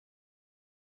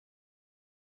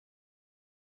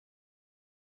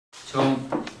So,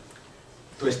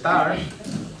 to start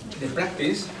the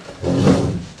practice,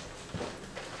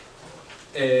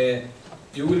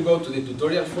 you will go to the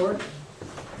tutorial for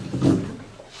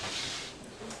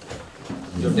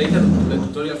your data to the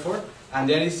tutorial for, and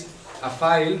there is a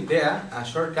file there, a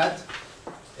shortcut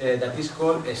that is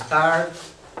called start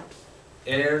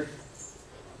air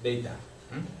data.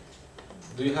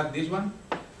 Do you have this one?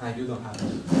 You don't have it.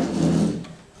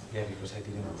 Yeah, because I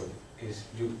didn't put it.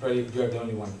 You are the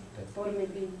only one. Or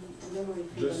maybe, I don't know if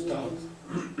you Just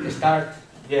can Start,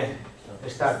 yeah,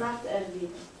 start. start early.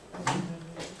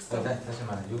 But that doesn't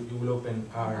matter. You will open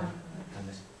R and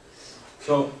this.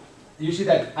 So you see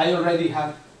that I already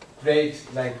have created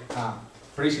like a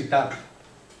pre-set up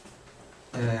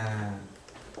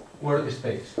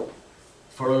workspace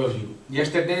for all of you.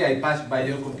 Yesterday I passed by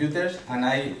your computers and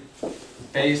I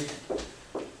paste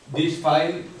this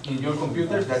file in your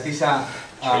computers. That is a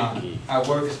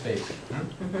workspace.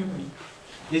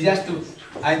 It's just to,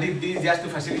 I did this just to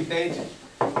facilitate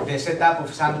the setup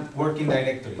of some working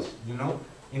directories, you know,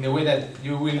 in the way that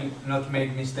you will not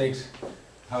make mistakes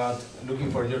about looking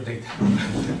for your data.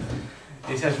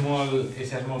 It's a small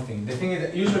thing. The thing is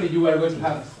that usually you are going to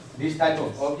have this type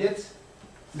of objects,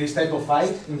 this type of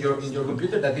files in your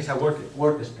computer. That is a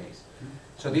workspace.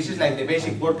 So this is like the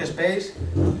basic workspace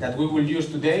that we will use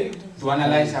today to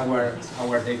analyze our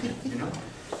data, you know.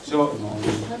 So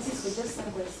Francisco, just a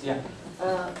question. yeah.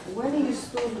 Where do you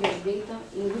store your data?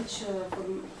 In which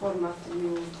format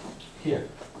you? Here.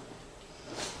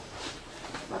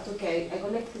 But okay, I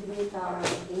collected data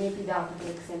in Epidata, for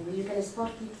example. You can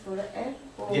export it for R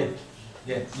or? Yeah.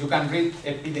 Yeah. You can read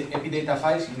Epidata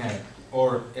files in R,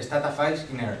 or Stata files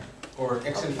in R, or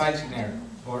Excel files in R,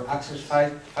 or Access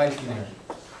files in R.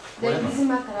 Then it doesn't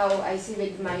matter how I save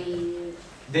it my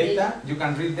Data, you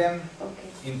can read them okay.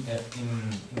 in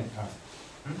R.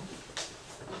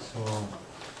 So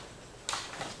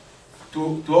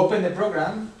to open the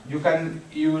program, you can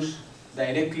use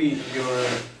directly your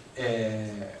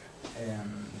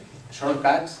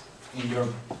shortcuts in your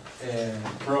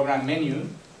program menu.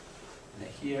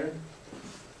 Like here,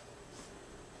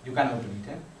 you can open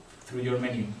it through your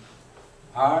menu.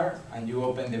 R, and you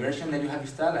open the version that you have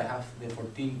installed. I have the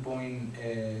 14.0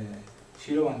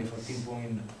 and the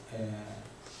 14.2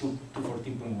 to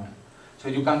 14.1. So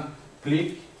you can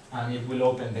click and it will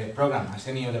open the program as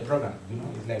any other program. You know,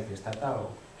 it's like the Stata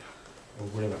or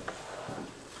whatever.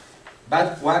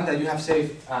 But once that you have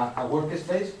saved a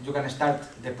workspace, you can start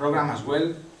the program as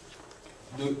well,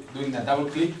 doing a double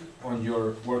click on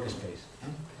your workspace.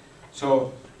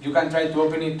 So you can try to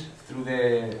open it through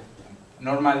the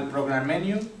normal program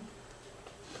menu,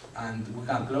 and we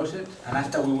can close it, and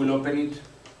after we will open it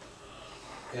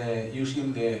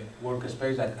using the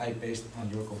workspace that I paste on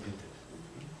your computer.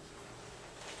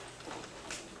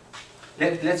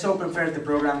 Let's open first the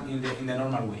program in the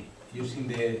normal way, using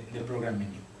the program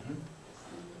menu.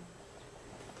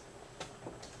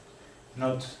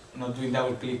 Not doing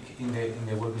double click in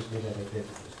the workspace that I created.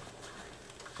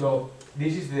 So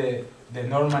this is the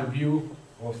normal view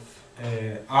of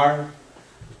R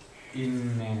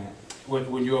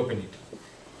when you open it.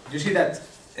 You see that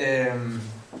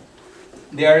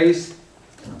there is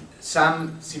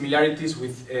some similarities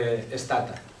with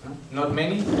Stata. Not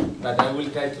many, but I will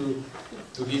try to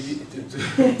give you,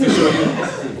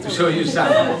 to show you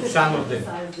some of them.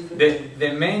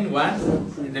 The main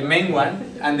one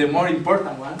and the more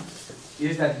important one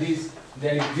is that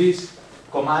there is this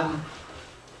command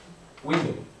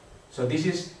window. So this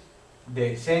is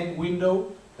the same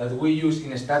window that we use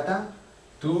in Stata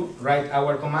to write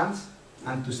our commands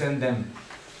and to send them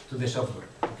to the software.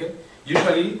 Okay?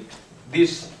 Usually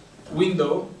this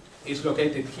window is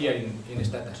located here in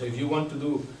Stata. So if you want to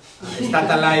do a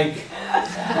Stata-like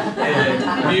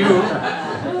view,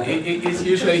 it's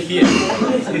usually here.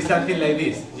 It's something like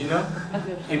this, you know?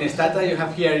 In Stata you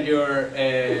have here your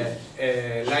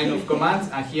line of commands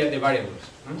and here the variables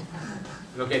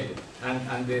located.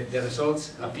 And the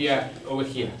results appear over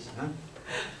here.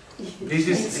 This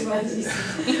is...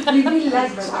 We will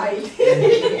like child.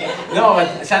 No,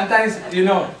 but sometimes, you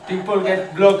know, people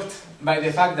get blocked by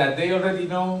the fact that they already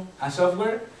know a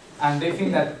software and they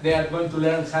think that they are going to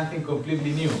learn something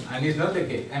completely new. And it's not the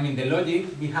case. I mean, the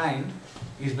logic behind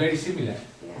is very similar.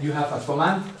 Yeah. You have a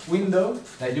command window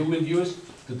that you will use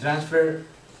to transfer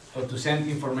or to send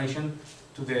information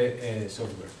to the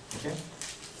software. Okay?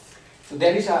 So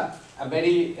there is a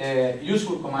very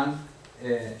useful command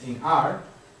in R,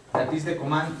 that is the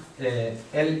command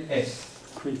ls.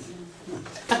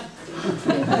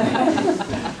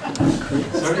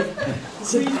 Sorry?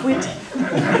 Quit.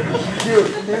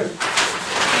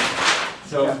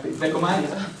 So the command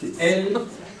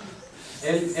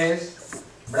ls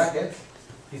bracket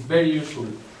is very useful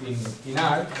in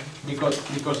R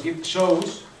because it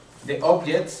shows the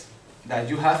objects that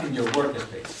you have in your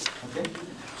workspace. Okay.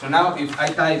 So now if I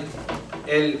type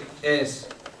ls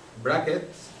bracket,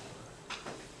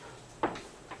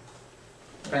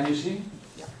 can you see?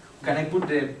 Yeah. Can I put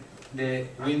the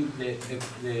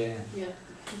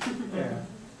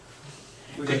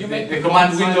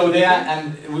command window there,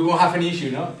 and we won't have an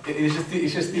issue, no?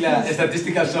 It's still a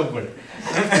statistical software.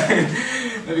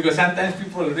 No, because sometimes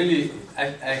people really,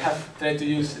 I have tried to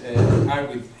use R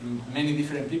with many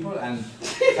different people, and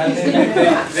sometimes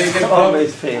they get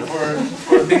always fail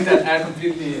for things that are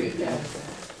completely,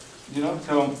 you know.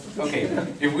 So okay,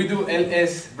 if we do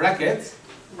ls brackets,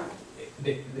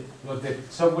 what the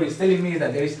software is telling me is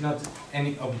that there is not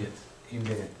any object in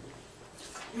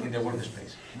the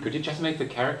workspace. Could you just make the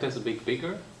characters a bit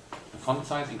bigger? The font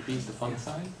size, increase the font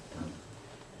size?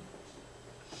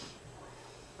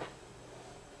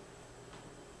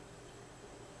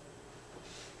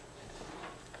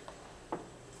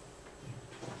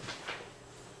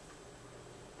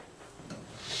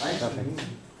 Perfect.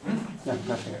 Yeah,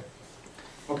 perfect.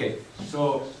 Okay,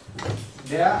 so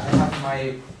there I have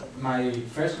my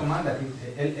first command, that is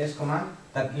ls command,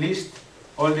 that lists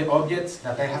all the objects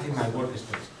that I have in my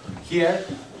workspace. Here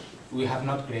we have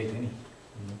not created any.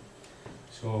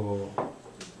 So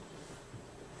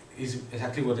it's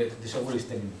exactly what the software is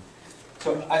telling me.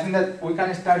 So I think that we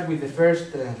can start with the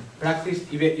first practice,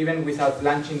 even without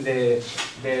launching the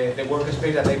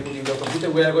workspace that I put in your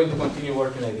computer. We are going to continue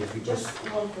working like this because. Just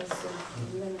one question.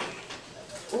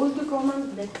 All the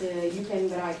commands that you can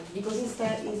write, because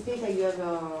instead you have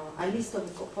a list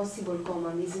of possible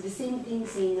commands. Is it the same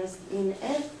things in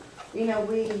R? In a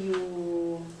way,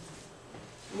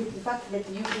 with the fact that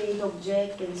you create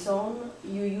object and so on,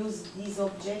 you use this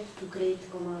object to create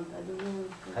command. I don't know.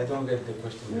 I don't get the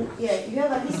question. Yeah, you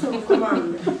have a list of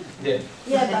commands. Yeah.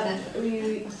 Yeah, but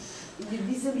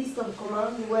this list of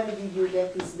commands, where did you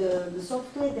get? Is the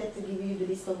software that give you the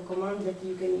list of commands that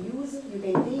you can use, you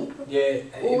can take? Yeah,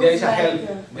 there is a help.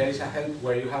 There is a help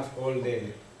where you have all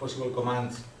the possible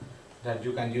commands that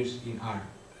you can use in R.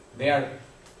 There are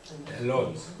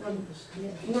loads.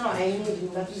 No, I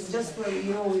need, but it's just for,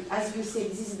 you know, as you say,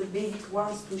 this is the basic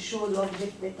ones to show the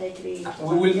object that I create.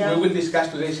 We will discuss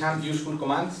today some useful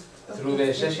commands through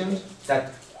the sessions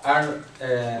that are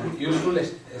useful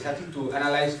exactly to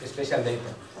analyze spatial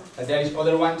data. But there is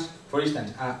other ones, for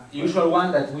instance, a usual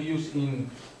one that we use in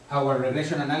our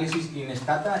regression analysis in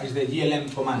Stata is the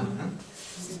GLM command,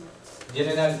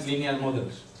 General Linear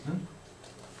Models,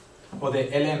 or the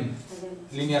LM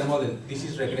linear model. This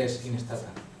is regress in Stata.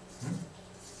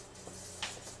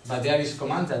 But there is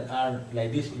commands that are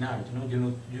like this in R.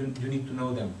 You need to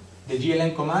know them. The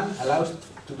GLM command allows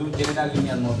to do general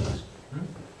linear models.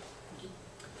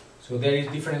 So there is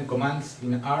different commands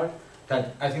in R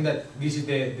that I think that this is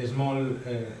the small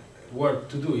work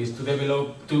to do, is to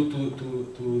develop,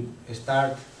 to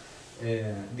start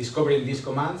discovering these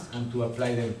commands and to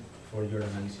apply them for your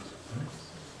analysis.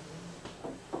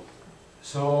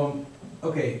 So,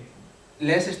 okay,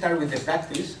 let's start with the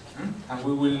practice, and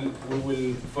we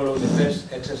will follow the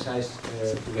first exercise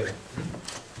together.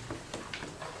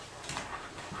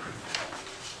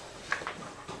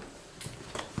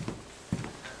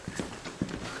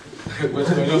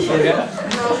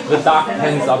 The dark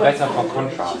pens are better for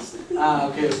contrast. Ah,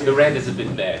 okay, okay. The red is a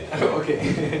bit bad.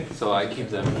 Okay. So I keep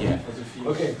them here.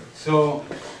 Okay, so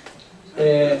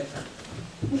the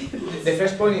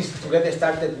first point is to get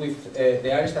started with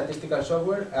the R statistical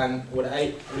software, and what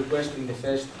I request in the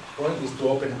first point is to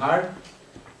open R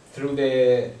through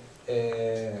the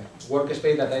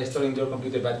workspace that I store in your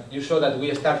computer. But you saw that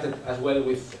we started as well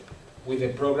with the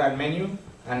program menu,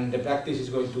 and the practice is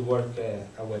going to work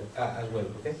as well.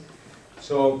 Okay,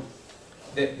 so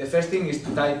the first thing is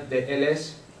to type the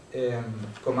ls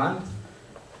command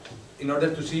in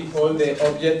order to see all the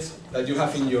objects that you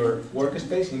have in your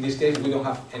workspace. In this case, we don't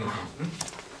have anything.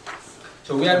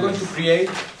 So we are going to create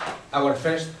our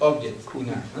first object in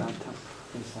R.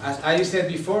 As I said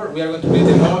before, we are going to create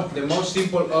the most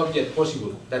simple object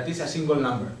possible, that is a single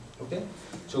number. Okay?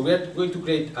 So we are going to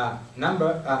create a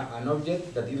number, an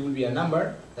object that it will be a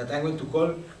number that I'm going to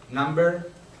call number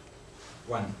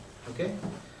 1. Okay?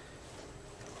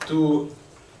 To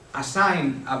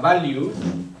assign a value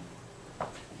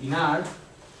in R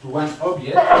to one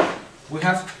object, we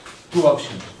have two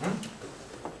options.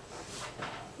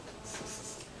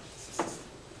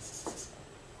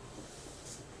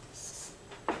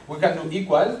 We can do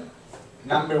equal,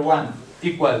 number 1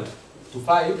 equal to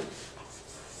 5,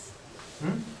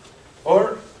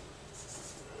 Or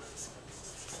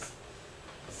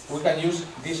we can use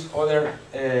this other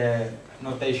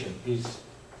notation, is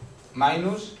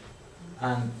minus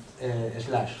and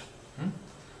slash.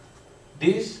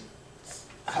 This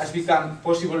has become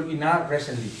possible in R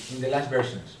recently, in the last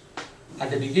versions.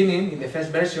 At the beginning, in the first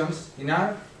versions in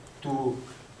R, to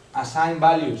assign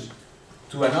values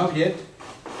to an object,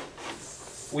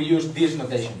 we use this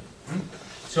notation.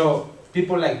 So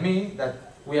people like me, that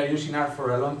we are using R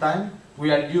for a long time,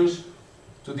 we are used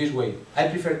to this way. I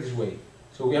prefer this way.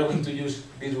 So we are going to use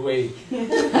this way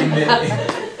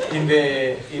in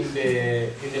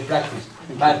the practice.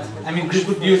 But I mean, you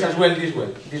could use as well this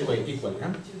way, equal.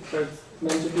 Huh? So it's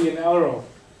meant to be an arrow.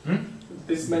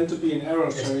 This is meant to be an arrow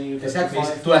showing you that exactly.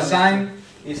 To assign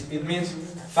it means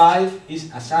 5 is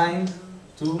assigned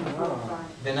to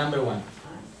the number 1.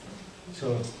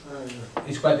 So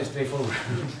it's quite straightforward.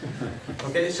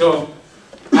 Okay, so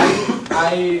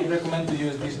I recommend to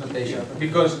use this notation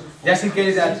because just in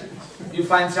case that you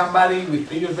find somebody with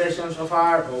previous versions of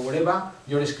R or whatever,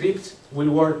 your scripts will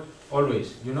work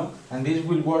always, you know, and this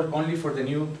will work only for the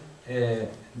new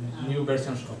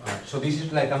versions of R. So this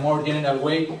is like a more general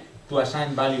way to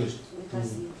assign values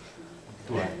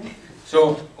to R.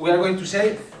 So we are going to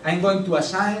say, I'm going to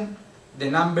assign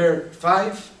the number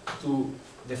 5 to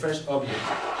the first object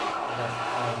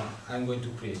that I'm going to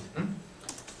create.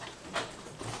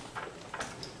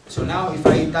 So now if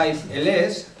I type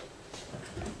ls,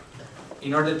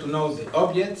 in order to know the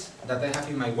objects that I have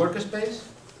in my workspace,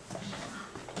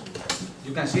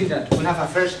 you can see that we have a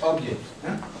first object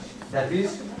that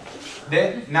is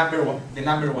the number 1.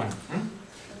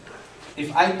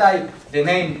 If I type the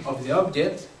name of the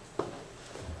object,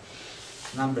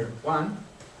 number 1,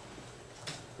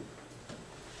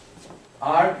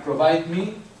 R provide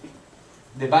me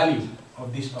the value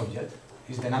of this object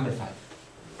is the number 5.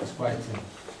 It's quite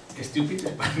stupid,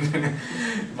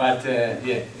 but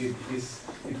yeah, it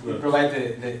will provide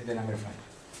the number 5.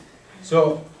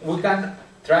 So we can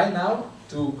try now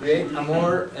to create a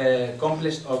more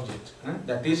complex object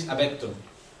that is a vector,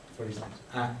 for instance,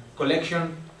 a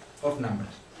collection of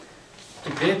numbers.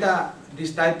 To create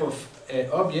this type of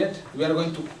object, we are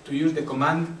going to use the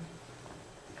command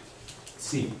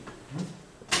C.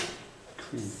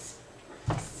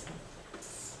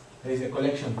 There is a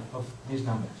collection of these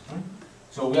numbers.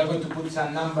 So we are going to put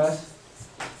some numbers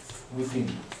within.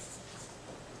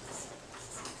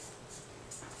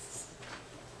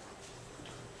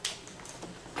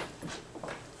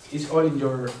 It's all in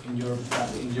your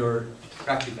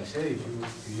practicals,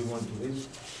 if you want to read.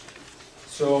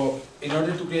 So in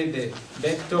order to create the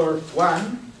vector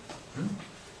 1,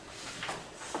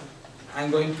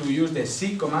 I'm going to use the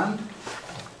C command,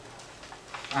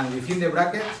 and within the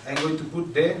bracket I'm going to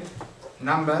put the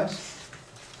numbers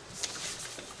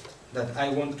that I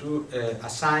want to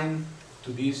assign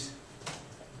to this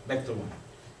vector 1.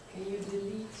 Can you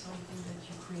delete something that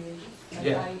you created? Like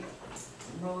Yeah. I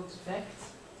wrote vect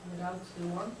without the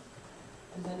 1,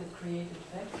 and then it created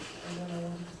vect, and then I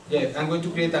wanted to... Yeah, I'm going to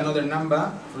create another number,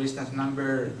 for instance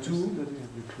number 2,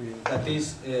 that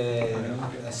is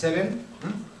 7,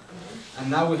 and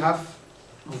now we have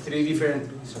three different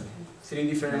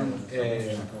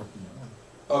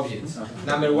objects.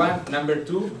 Number 1, number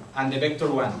 2, and the vector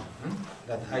 1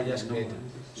 that I just created.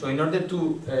 So in order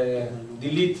to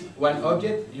delete one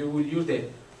object, you will use the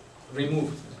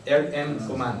remove rm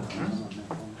command,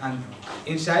 and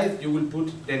inside you will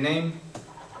put the name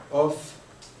of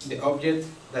the object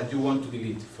that you want to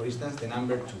delete. For instance, the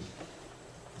number 2.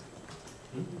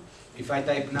 If I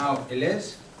type now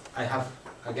ls, I have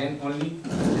again only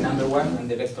the number 1 and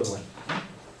the vector 1.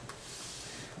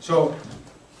 So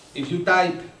if you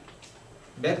type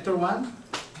vector 1,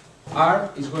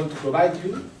 R is going to provide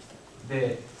you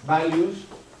the values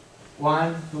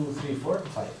 1, 2, 3, 4,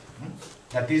 5.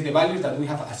 That is the values that we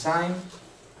have assigned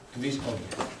to this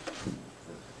object.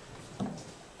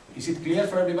 Is it clear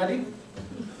for everybody?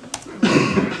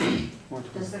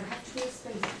 Does there have to be a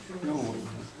space? No.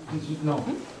 No,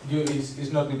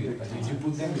 it's not needed, but if you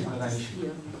put them, it's not an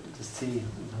issue. To see.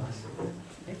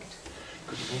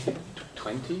 Could you make it to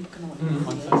 20?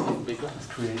 Font size even bigger? Let's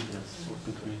create this.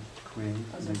 Create.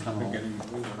 And then kann man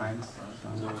auch eins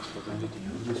So it's for the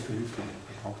video. das für Hilfe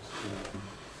gebraucht.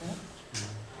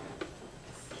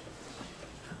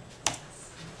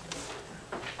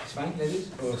 It's fine, ladies?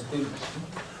 Or still?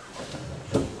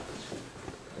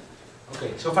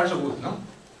 Okay, so far so good, no?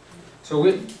 So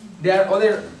there are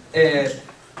other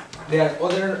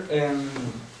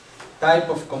type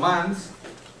of commands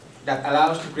that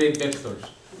allow us to create vectors.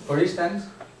 For instance,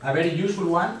 a very useful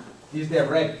one is the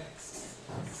rep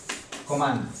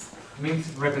command. means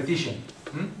repetition.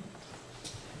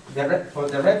 For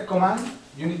the rep command,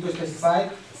 you need to specify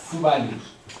two values.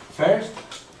 First,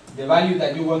 the value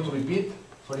that you want to repeat,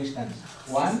 for instance,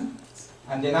 1,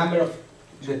 and the number of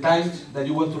the times that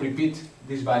you want to repeat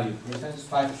this value, for instance,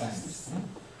 5 times.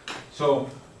 So,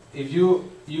 if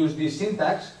you use this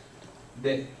syntax,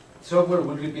 the software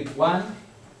will repeat 1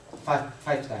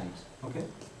 5 times. Okay?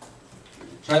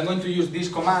 So I'm going to use this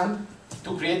command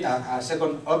to create a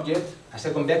second object, a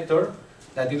second vector,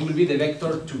 that it will be the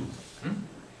vector 2.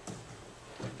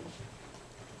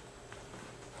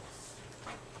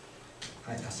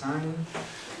 I assign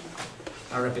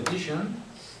a repetition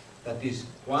that is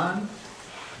 1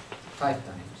 5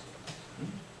 times.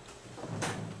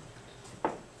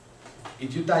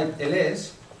 If you type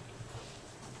ls,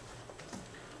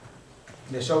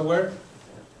 the software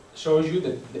shows you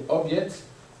the objects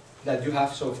that you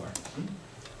have so far.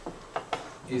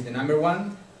 Is the number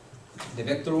 1, the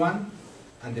vector 1,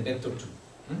 and the vector 2.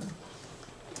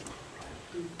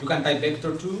 You can type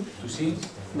vector 2 to see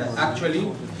that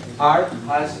actually R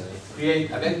has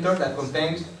created a vector that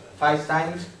contains 5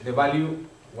 times the value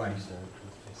 1.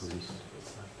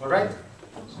 Alright?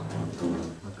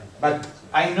 But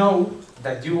I know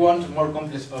that you want more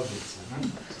complex objects.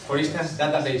 For instance,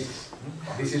 databases.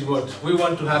 This is what we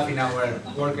want to have in our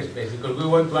workspace because we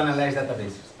want to analyze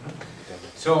databases.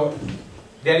 So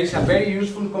there is a very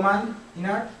useful command in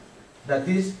R that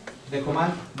is the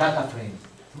command data frame.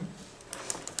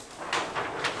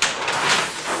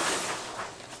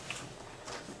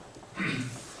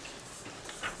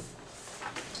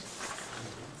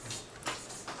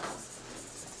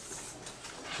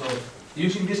 So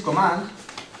using this command,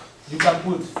 you can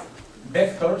put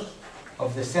vectors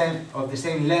of the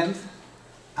same length,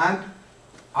 and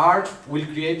R will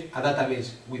create a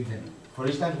database with them. For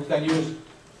instance, we can use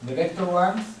the vector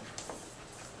 1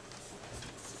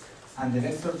 and the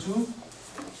vector 2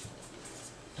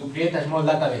 to create a small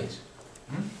database.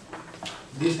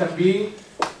 This can be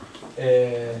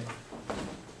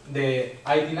the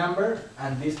ID number,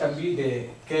 and this can be the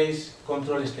case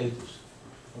control status.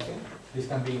 Okay? This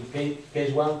can be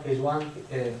case 1, case 1,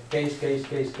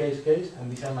 case,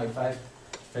 and these are my 5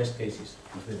 first cases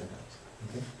of the database.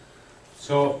 Okay?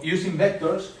 So using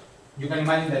vectors, you can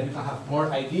imagine that you can have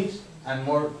more IDs and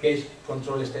more case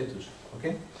control status.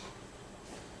 Okay?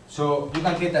 So you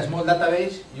can create a small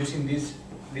database using this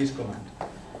command.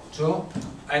 So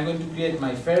I'm going to create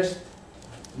my first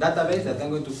database that I'm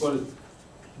going to call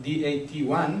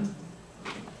DAT1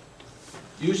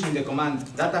 using the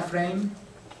command data frame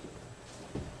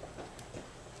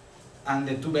and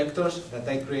the 2 vectors that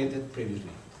I created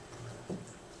previously.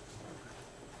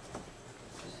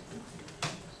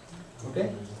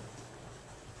 Okay?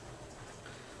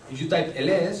 If you type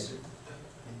ls,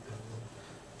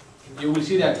 you will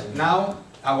see that now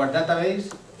our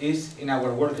database is in our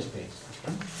workspace.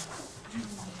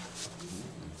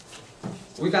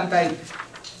 We can type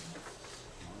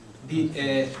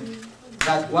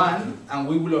that one, and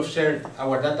we will observe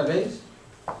our database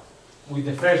with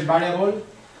the first variable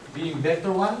being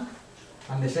vector 1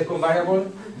 and the second variable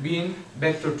being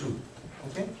vector 2.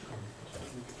 Okay?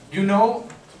 You know,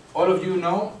 all of you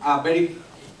know a very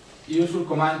useful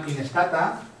command in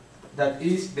Stata that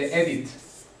is the edit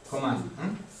command.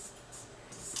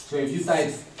 So if you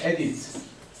type edit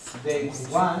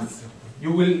date1,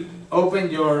 you will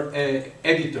open your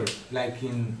editor like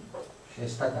in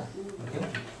Stata. Okay?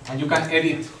 And you can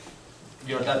edit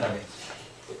your database.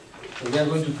 So we are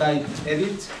going to type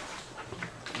edit.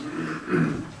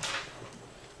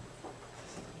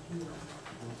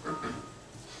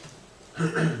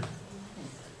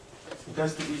 It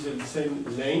has to be the same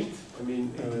length. I mean,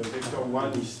 vector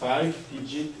 1 is 5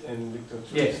 digit and vector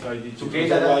 2 is 5 digit. To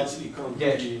create otherwise, it can't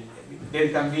be. They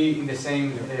can be in the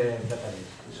same database.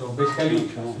 So basically,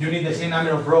 you need the same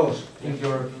number of rows in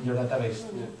your database.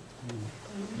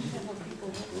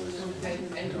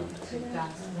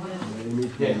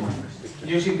 Yeah.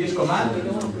 Using this command,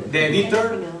 the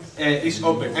editor is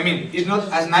open. I mean, it's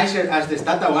not as nicer as the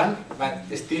Stata one, but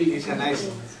still is a nice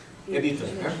editor.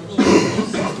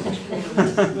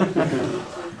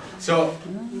 So,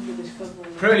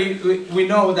 probably we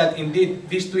know that indeed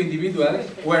these 2 individuals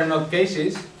were not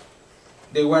cases,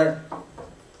 they were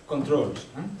controls.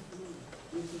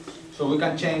 So we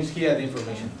can change here the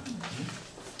information.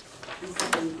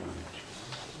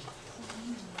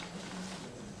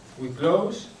 We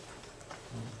close.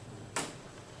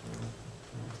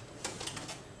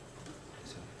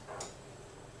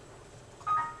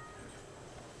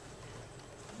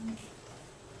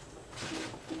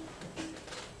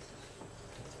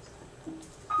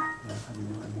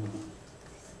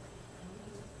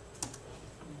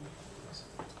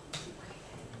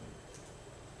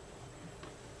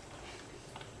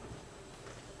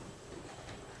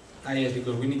 yes,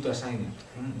 because we need to assign it.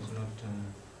 It's not.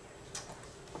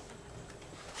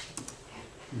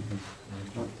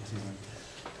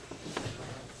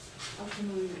 How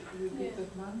can we repeat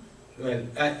that one? Well,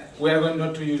 we are going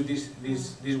not to use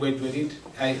this way to edit.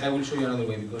 I will show you another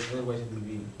way because otherwise it will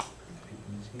be a bit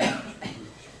messy.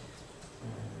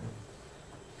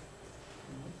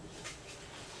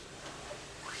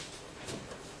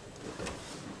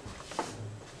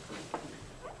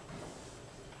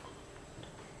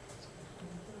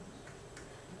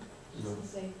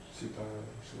 C'est pas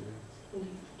excellent.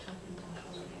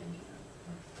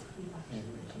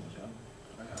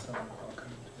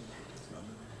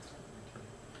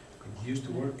 It used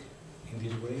to work in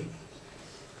this way.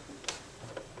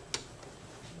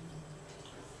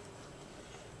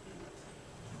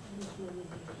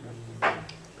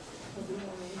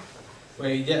 Well,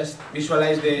 it just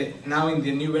visualize the, now in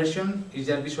the new version, it's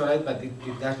just visualized, but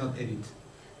it does not edit.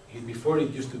 Before it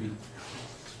used to be.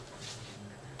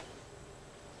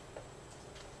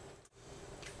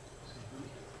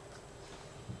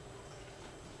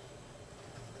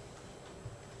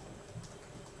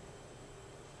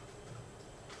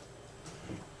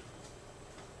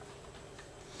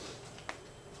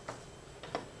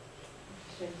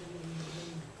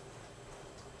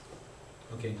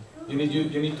 Okay, you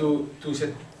need to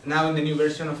set, now in the new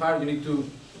version of R, you need to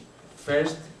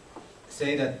first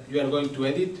say that you are going to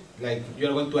edit, like you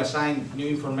are going to assign new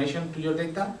information to your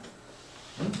data.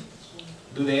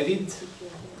 Do the edit,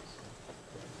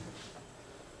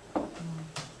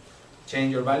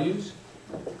 change your values,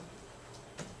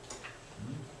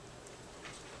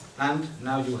 and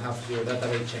now you have your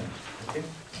database changed. Okay,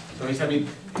 so it's a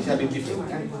bit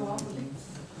different.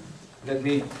 Let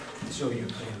me show you.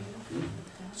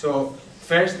 So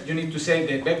first you need to say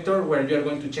the vector where you are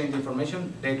going to change the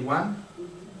information, date 1.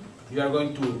 You are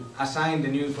going to assign the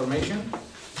new information,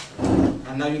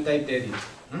 and now you type the edit.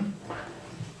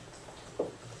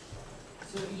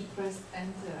 So you press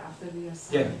enter after the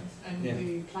assignment, and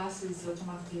the class is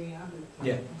automatically added.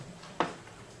 Yeah.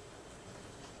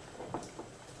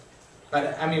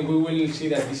 But I mean, we will see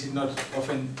that this is not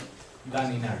often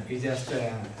done in R. It's just.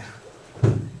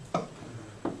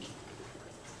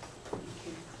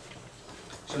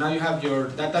 So now you have your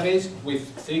database with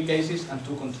 3 cases and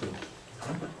 2 controls.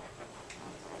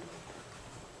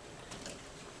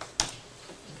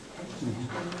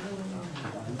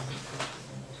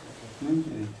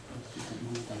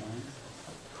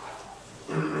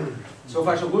 So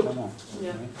far so good?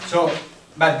 Yeah. So,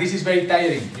 but this is very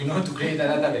tiring, you know, to create a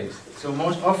database. So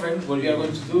most often what we are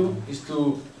going to do is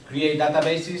to create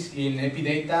databases in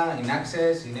Epidata, in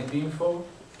Access, in Epinfo,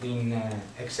 in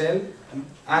Excel,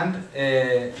 and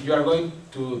you are going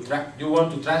to you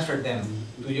want to transfer them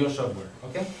to your software.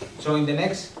 Okay. So in the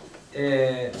next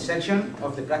section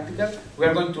of the practical, we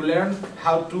are going to learn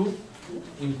how to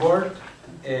import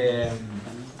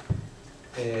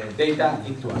data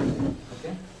into R.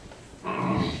 Okay.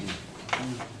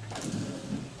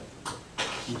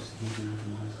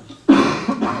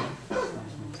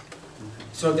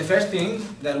 So the first thing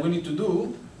that we need to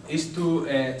do is to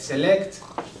select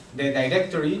the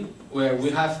directory where we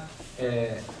have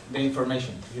the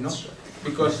information, you know,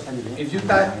 because if you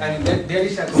type, I mean, there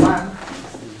is a command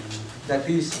that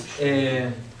is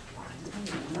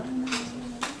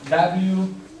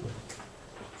wd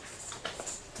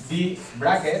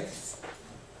bracket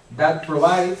that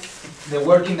provides the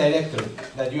working directory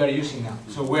that you are using now.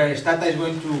 So where Stata is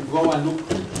going to go and look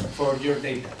for your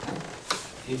data.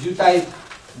 If you type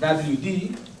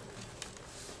wd,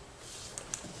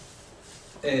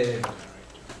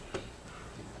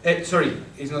 sorry,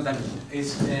 it's not wd,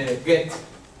 it's get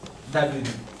wd.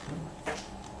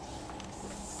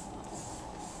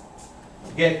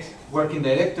 Get working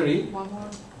directory. One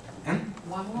word.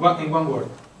 One word? In one word.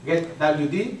 Get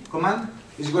wd command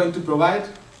is going to provide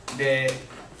the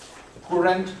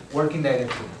current working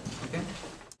directory. Okay.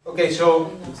 Okay.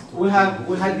 So we had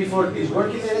before this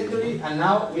working directory, and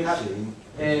now we have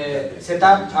set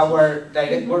up our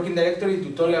working directory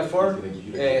tutorial for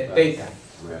data.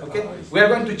 Okay. We are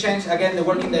going to change again the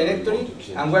working directory,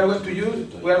 and we are going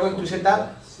to set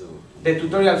up the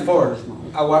tutorial for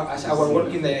as our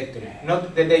working directory,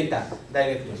 not the data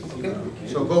directory. Okay.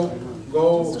 So go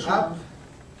up.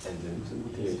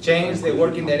 Change the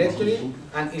working directory,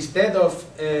 and instead of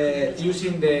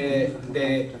using the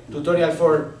tutorial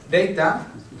for data,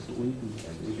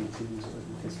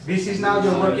 this is now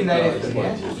your working directory.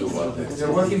 Yeah?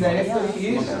 Your working directory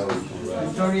is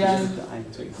tutorial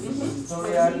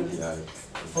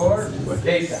for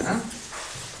data. Huh?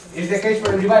 Is the case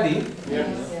for everybody?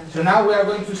 Yeah. So now we are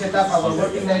going to set up our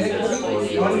working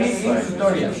directory only in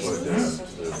tutorials.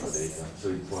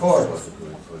 4.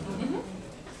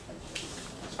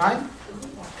 It's fine?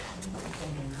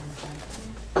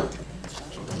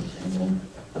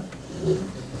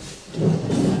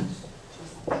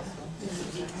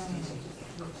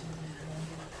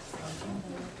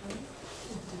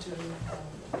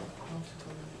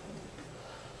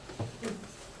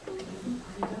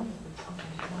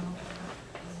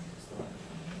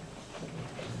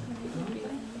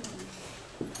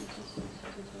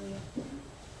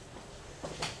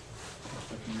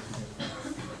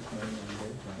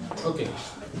 Okay,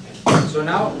 so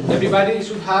now everybody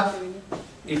should have,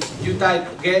 if you type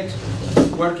get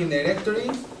working directory,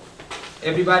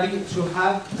 everybody should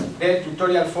have the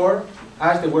tutorial 4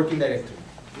 as the working directory,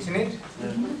 isn't it?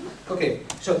 Okay,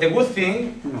 so the good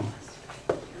thing,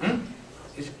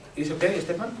 is okay,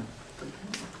 Stefan?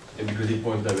 And because it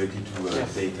points directly to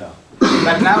data.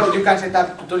 But now you can set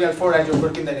up tutorial 4 as your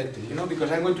working directory, you know,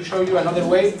 because I'm going to show you another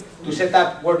way to set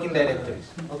up working directories,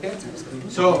 okay?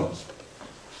 So,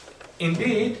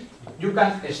 indeed, you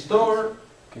can store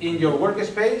in your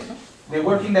workspace the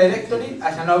working directory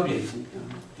as an object,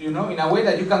 you know, in a way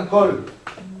that you can call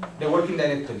the working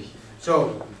directory.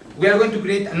 So, we are going to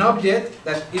create an object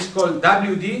that is called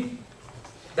WD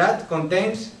that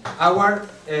contains our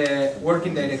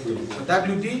working directory. So,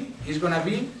 WD is going to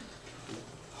be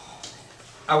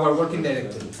our working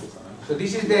directory. So,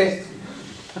 this is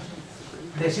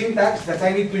the syntax that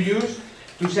I need to use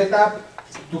to set up,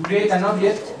 to create an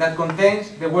object that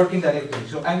contains the working directory.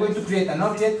 So I'm going to create an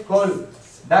object called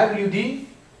WD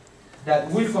that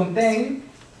will contain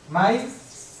my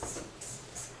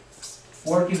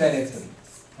working directory.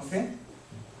 Okay?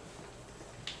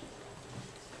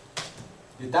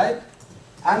 You type,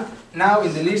 and now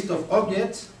in the list of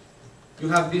objects, you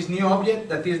have this new object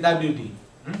that is WD.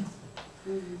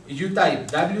 If you type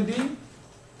WD,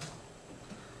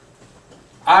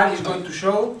 R is going to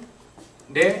show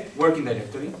the working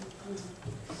directory.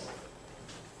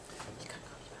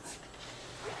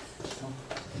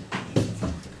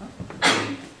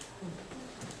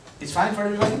 It's fine for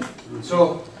everybody?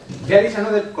 So there is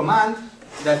another command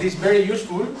that is very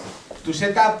useful to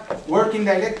set up working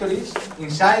directories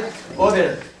inside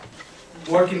other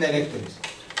working directories.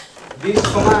 This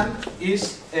command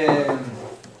is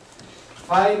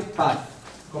file path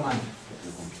command.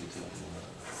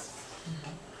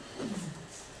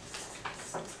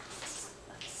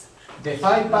 The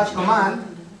file path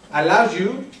command allows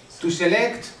you to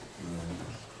select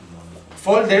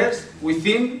folders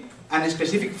within a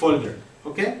specific folder.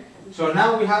 Okay? So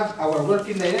now we have our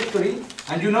working directory,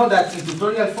 and you know that in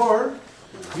tutorial 4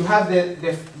 you have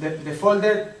the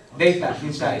folder data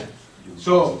inside.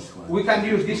 So we can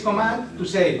use this command to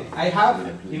say, I have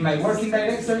in my working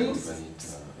directory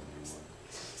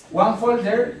one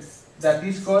folder that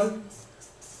is called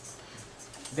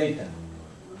data.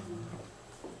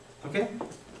 Okay?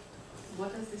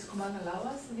 What does this command allow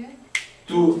us again?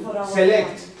 To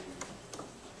select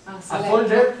a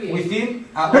folder within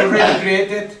an already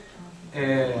created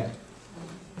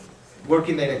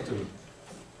working directory.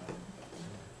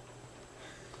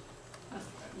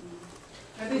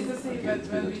 But it's the same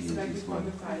when we select it from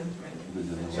the file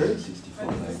menu. Sorry? But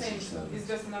it's the same. It's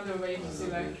just another way to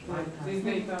select this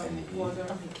data folder.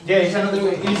 Yeah, it's another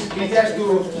way. It's just to,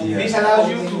 this allows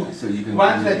you to,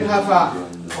 once that you have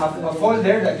a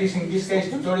folder that is in this case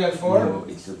tutorial 4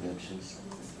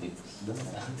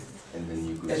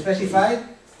 specified,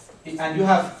 and you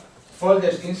have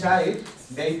folders inside,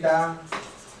 data,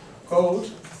 code,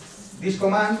 this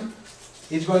command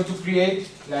is going to create,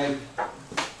 like,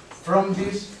 from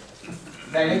this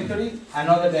directory,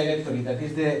 another directory, that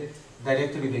is the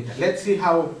directory data. Let's see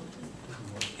how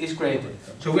it's created.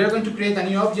 So we are going to create a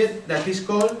new object that is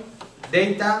called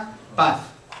data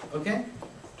path, okay?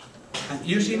 And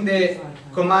using the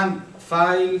command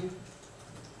file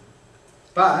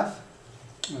path,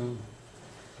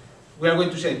 we are going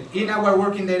to say, in our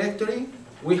working directory,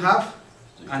 we have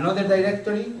another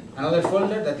directory, another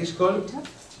folder that is called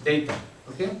data,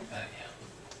 okay?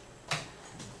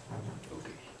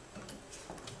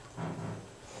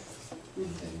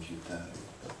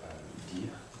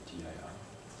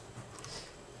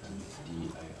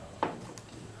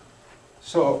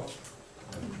 So,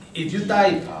 if you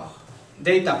type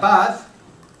data path,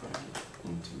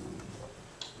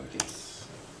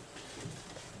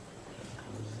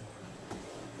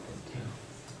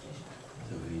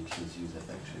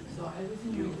 So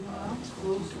everything you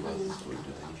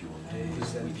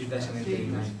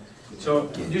so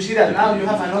you see that now you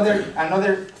have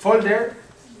another folder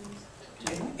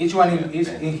each one is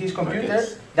in his computer,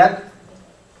 that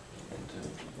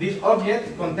this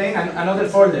object contains another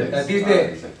folder, that is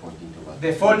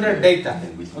the folder data.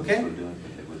 Okay?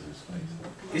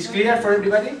 Is clear for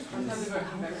everybody?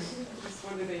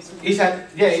 These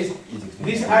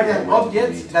are the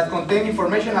objects that contain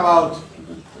information about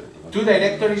two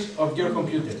directories of your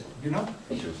computer. You know?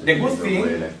 The good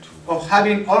thing of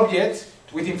having objects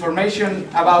with information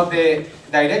about the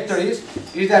directories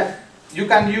is that you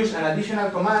can use an additional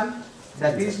command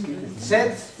that is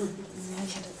set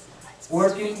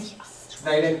working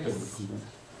directory.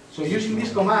 So using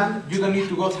this command, you don't need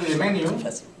to go through the menu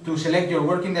to select your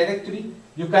working directory.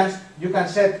 You can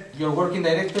set your working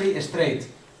directory straight.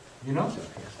 You know?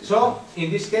 So in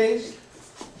this case,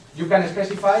 you can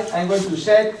specify I'm going to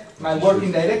set my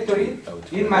working directory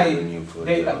in my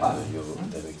data path.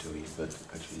 But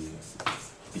actually,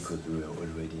 because we were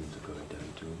already in the current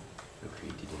directory, we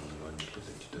created a new one, which was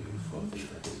a tutorial for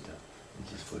data. And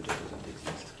this folder doesn't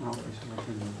exist.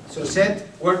 So set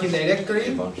working directory,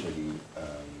 eventually,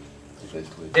 the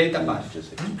best way data to path.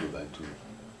 just have to go back to.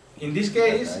 In this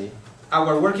case,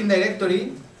 our working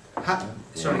directory,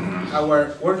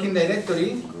 our working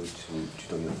directory Go to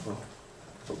tutorial 4.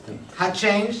 Okay. had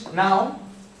changed now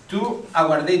to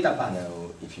our data path.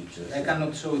 Now, if you just I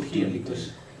cannot show it here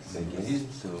because again,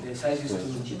 so the size is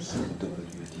first too.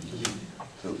 WT.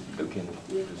 So you can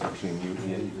just actually mute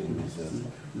here, you can use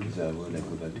the arrow like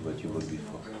go back to what you wrote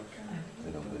before.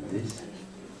 And open this.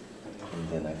 And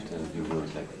then after you wrote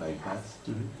like 5 paths.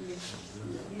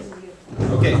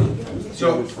 Okay,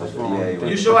 so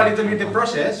you saw a little bit the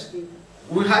process.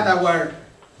 We had our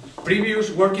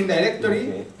previous working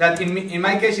directory that in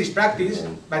my case is practice,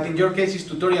 but in your case is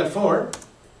tutorial 4.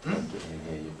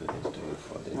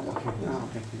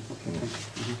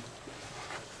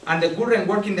 And the current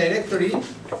working directory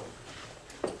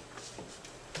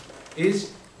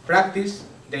is practice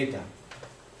data,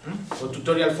 or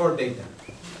tutorial 4 data.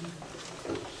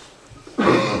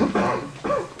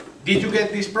 Did you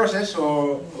get this process,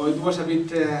 or it was a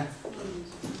bit...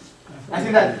 I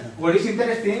think that what is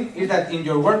interesting is that in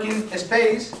your working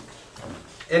space,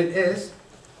 ls,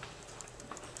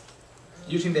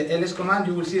 using the ls command,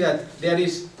 you will see that there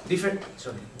is different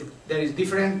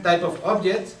type of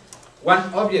objects.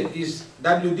 One object is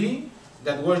wd,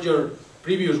 that was your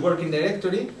previous working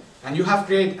directory, and you have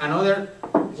created another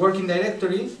working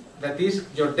directory that is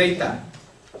your data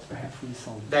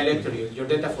directory, your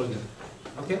data folder.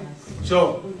 Okay,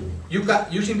 so you can,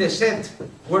 using the set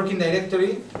working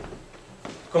directory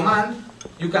command,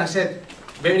 you can set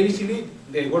very easily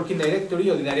the working directory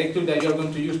or the directory that you are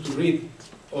going to use to read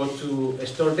or to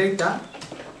store data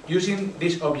using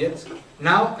these objects.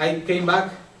 Now I came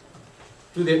back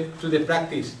to the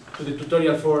practice, to the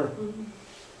tutorial 4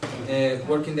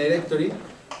 working directory,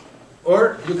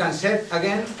 or you can set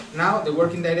again now the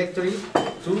working directory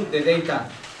to the data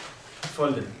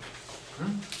folder.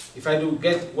 If I do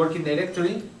get working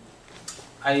directory,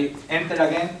 I enter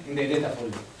again in the data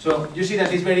folder. So you see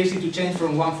that it's very easy to change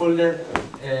from one folder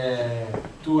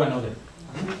to another.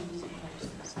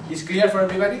 Is clear for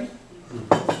everybody?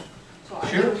 So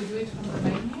Sure? we do it from the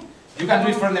menu? You can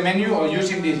do it from the menu or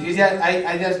using this. It's just,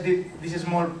 I just did this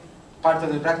small part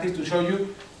of the practice to show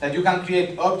you that you can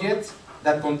create objects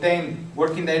that contain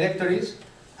working directories,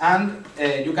 and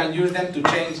you can use them to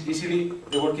change easily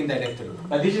the working directory.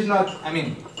 But this is not,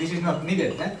 this is not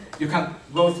needed. You can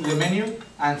go to the menu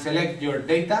and select your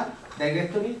data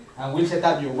directory, and we'll set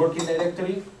up your working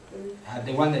directory,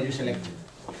 the one that you selected.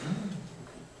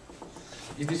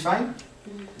 Is this fine?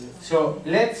 So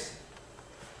let's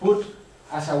put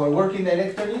as our working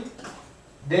directory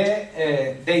the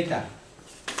data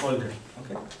folder.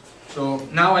 Okay. So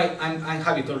now I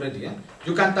have it already.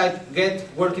 You can type get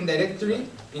working directory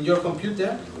in your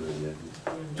computer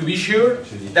to be sure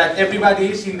that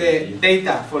everybody is in the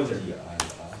data folder.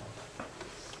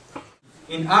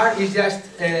 In R is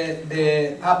just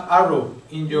the up arrow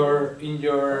in your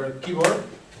keyboard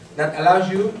that allows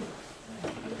you,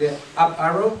 the up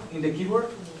arrow in the keyboard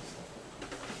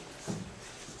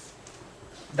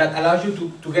that allows you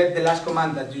to get the last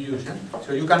command that you use.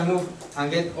 So you can move and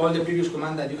get all the previous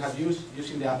command that you have used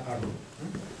using the up arrow.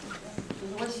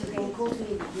 You can copy,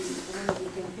 you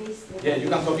can paste. Yeah, you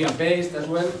can copy and paste as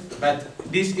well, but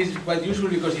this is quite useful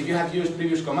because if you have used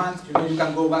previous commands, you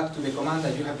can go back to the command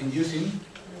that you have been using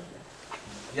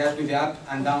just with the up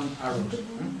and down arrows.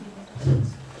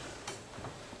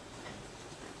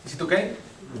 Is it okay?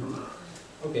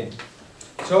 Okay.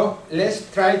 So let's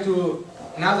try to,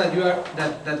 now that you are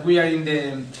that we are in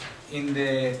the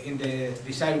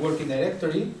desired working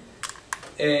directory,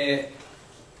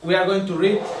 we are going to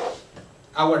read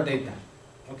our data.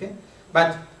 Okay,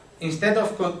 but instead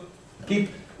of keep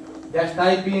just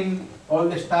typing all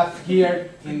the stuff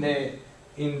here in the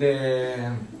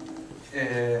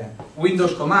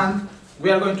Windows command, we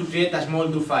are going to create a small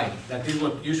do file. That is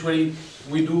what usually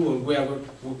we do when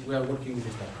we are working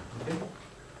with stuff. Okay.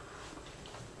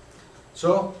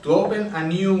 So to open a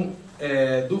new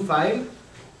do file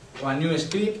or a new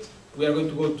script, we are going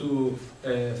to go to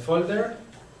folder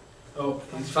of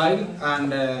its file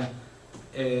and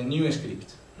new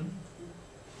script.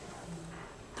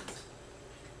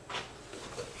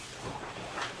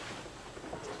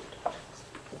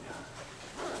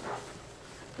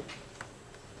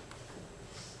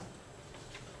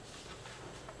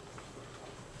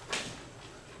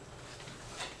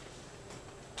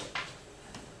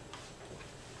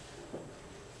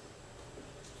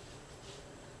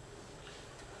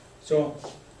 So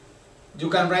you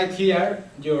can write here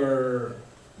your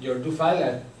do file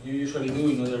as you usually do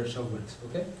in other softwares.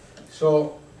 Okay.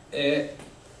 So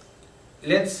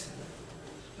let's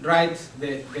write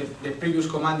the previous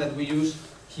command that we used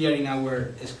here in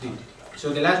our script.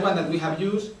 So the last one that we have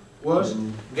used was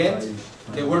get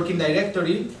the working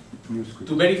directory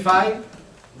to verify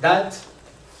that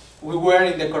we were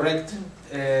in the correct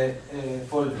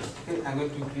folder. Okay. I'm going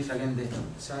to increase again the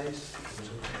size.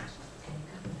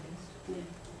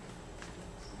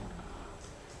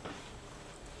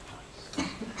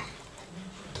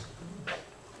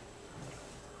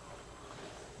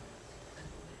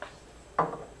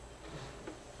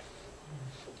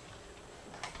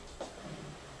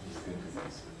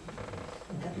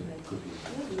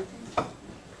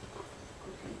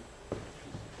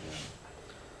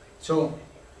 So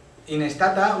in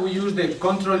Stata we use the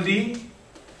Control-D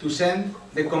to send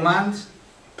the commands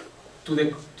to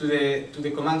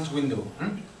the commands window.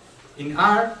 In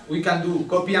R we can do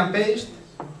copy and paste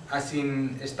as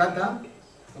in Stata.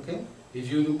 Okay,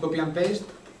 if you do copy and paste,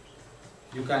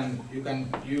 you can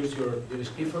use your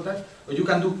script for that, or you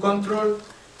can do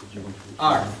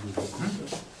Control-R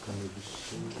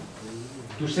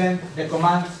to send the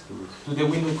commands to the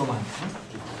window command.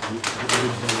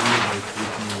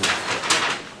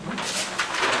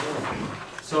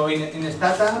 So in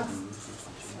Stata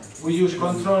we use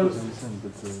Control-D,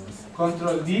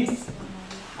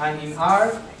 and in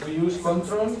R we use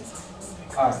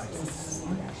Control-R.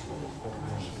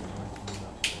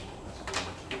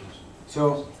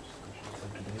 So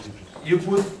you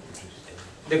put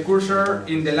the cursor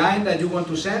in the line that you want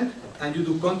to send, and you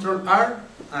do Control-R,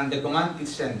 and the command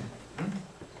is sent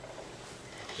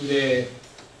to the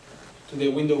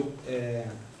window,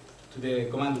 to the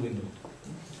command window.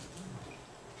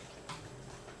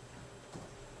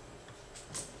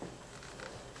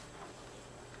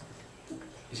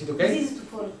 Is it okay? This is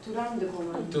to run the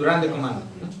command. To run the command.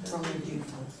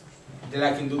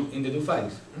 Like in the do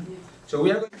files. So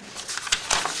we are going.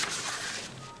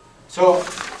 So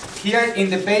here in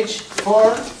the page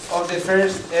 4 of the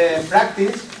first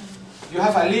practice, you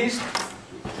have a list.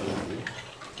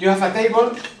 You have a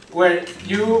table where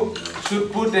you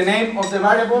should put the name of the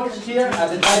variables here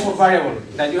and the type of variable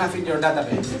that you have in your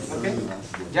database. Okay,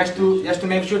 just to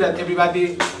make sure that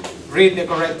everybody read the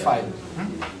correct file.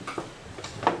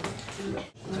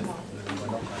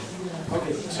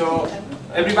 Okay, so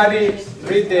everybody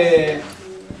read the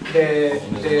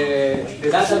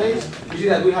database. You see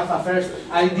that we have a first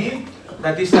ID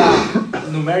that is a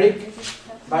numeric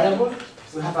variable.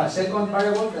 We have a second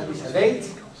variable that is a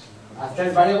date. A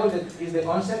third variable that is the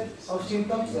onset of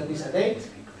symptoms, that is a date.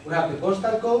 We have the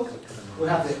postal code. We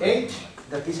have the age,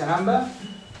 that is a number.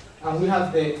 And we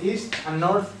have the east and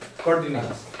north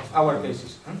coordinates of our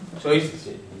cases. So it's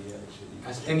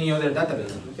as any other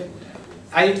database. Okay?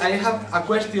 I have a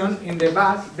question in the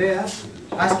back there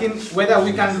asking whether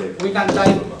we can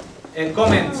type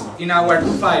comments in our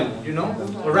do file, you know,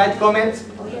 or write comments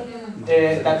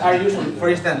that are useful. For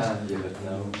instance,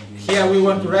 here we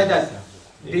want to write that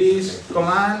this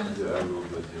command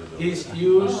is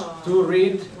used to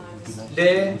read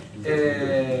the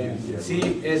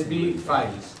CSV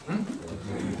files.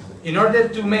 In order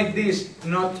to make this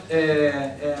not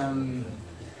a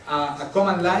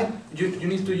command line, you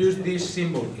need to use this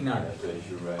symbol in R.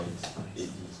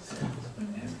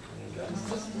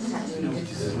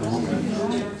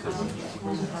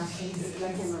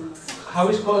 How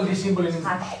is called this symbol in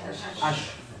Ash?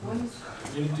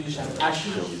 You need to use an ash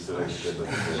to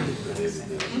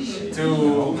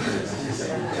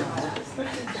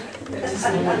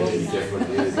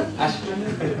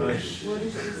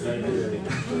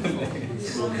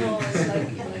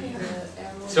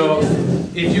So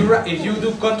if you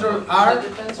do Control-R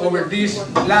over this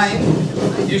line,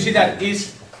 you see that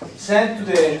it's sent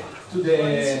to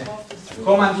the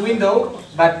command window,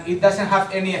 but it doesn't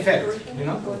have any effect, you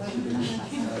know?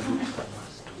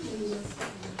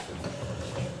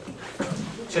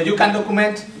 So you can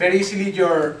document very easily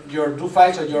your do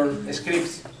files or your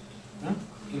scripts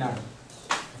in R.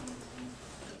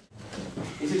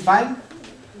 Is it fine?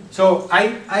 So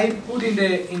I put in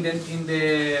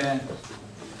the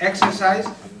exercise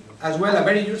as well a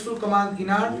very useful command in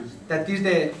R that is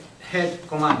the head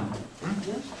command.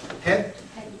 Head,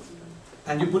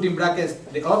 and you put in brackets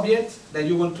the objects that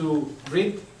you want to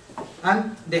read,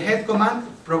 and the head command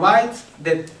provides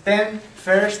the 10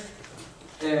 first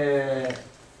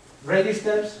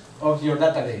registers of your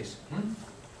database.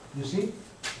 You see?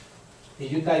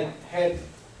 If you type head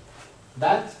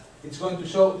that, it's going to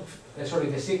show, the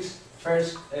 6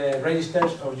 first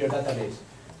registers of your database.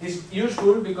 It's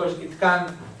useful because it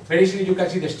can, very easily you can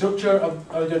see the structure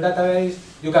of your database,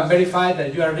 you can verify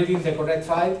that you are reading the correct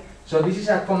file. So this is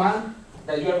a command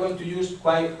that you are going to use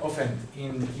quite often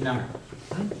in R.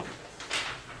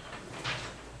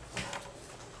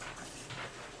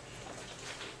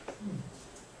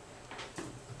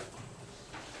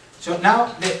 So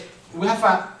now we have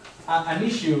an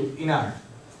issue in R.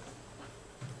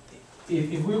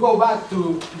 If we go back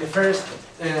to the first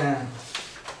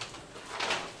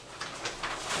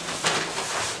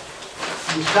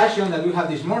discussion that we had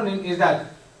this morning, is that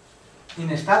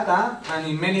in Stata and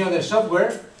in many other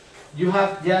software, you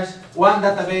have just one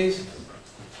database.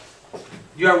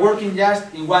 You are working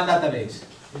just in one database,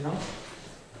 you know.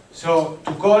 So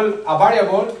to call a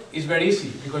variable is very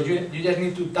easy because you just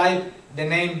need to type the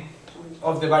name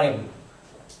of the variable.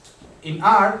 In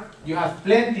R, you have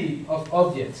plenty of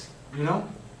objects, you know.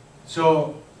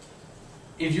 So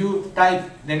if you type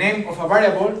the name of a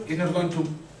variable, it's not going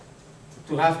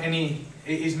to have any.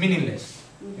 It's meaningless,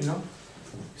 you know.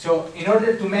 So in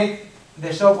order to make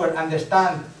the software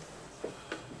understand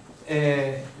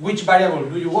which variable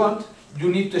do you want,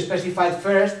 you need to specify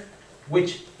first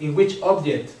in which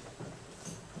object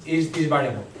is this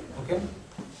variable. Okay.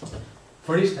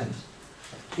 For instance,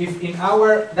 if in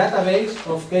our database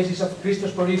of cases of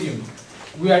Christosporidium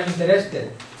we are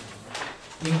interested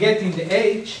in getting the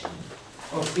age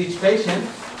of each patient,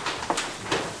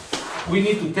 we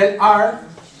need to tell R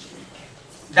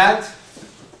that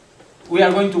we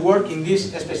are going to work in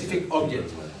this specific object.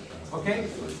 Okay?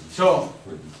 So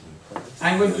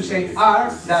I'm going to say R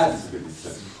that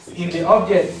in the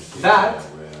object that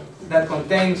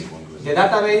contains the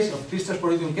database of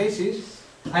Christosporidium cases,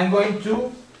 I'm going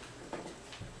to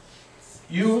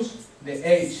use the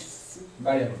age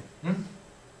variable.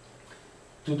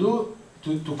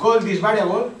 To call this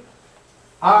variable,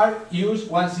 R use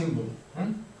one symbol.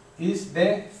 Is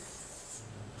the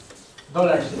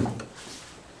dollar symbol.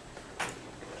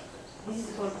 This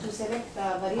is for to select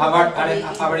a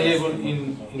variable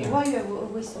in why you have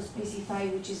always to specify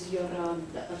which is your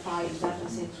file data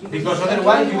set? Because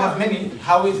otherwise you have many.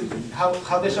 How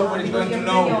the software is going to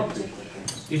know?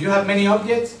 If you have many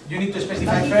objects, you need to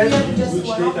specify first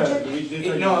which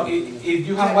data. If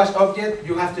you have one object,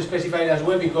 you have to specify it as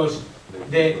well because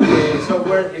the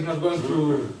software is not going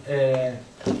to.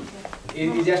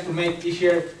 It's just to make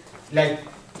easier, like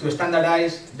to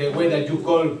standardize the way that you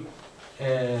call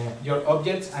your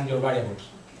objects and your variables.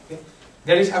 Okay?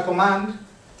 There is a command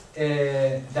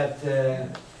that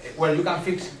where you can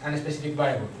fix a specific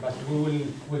variable, but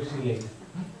we'll see later.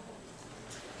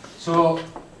 So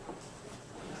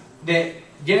the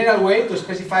general way to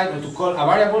specify or to call a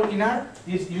variable in R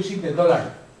is using the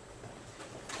dollar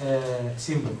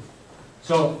symbol.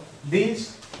 So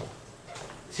this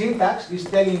syntax is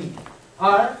telling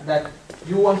R that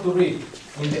you want to read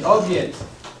in the object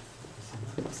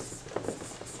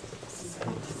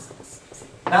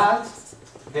that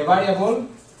the variable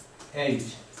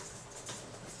age.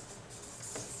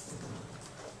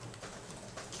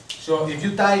 So if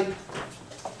you type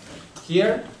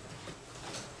here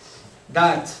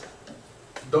that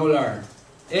dollar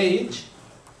age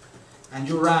and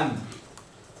you run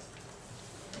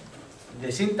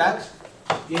the syntax,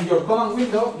 in your command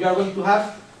window you are going to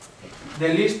have the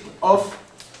list of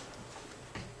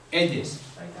ages.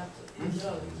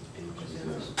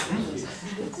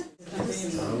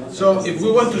 So if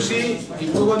we want to see,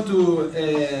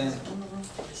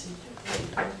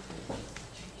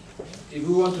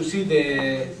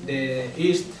 the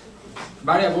east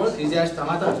variable, it's just a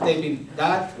matter of typing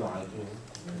that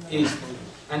east,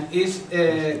 and is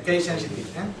case sensitive.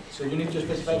 So you need to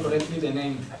specify correctly the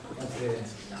name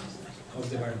of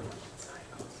the variable.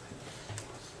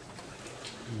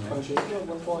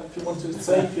 If you want to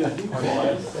save your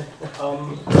file,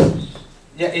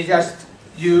 yeah, it's just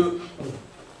you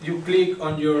you click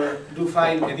on your do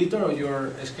file editor or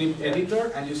your script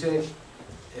editor, and you say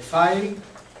a file,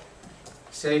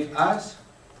 save as,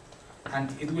 and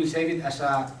it will save it as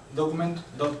a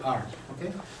document.r.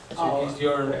 Okay, so it's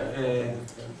your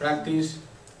practice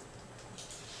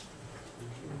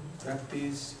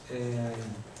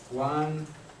 1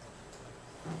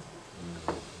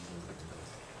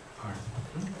 R.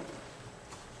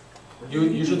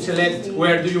 You should select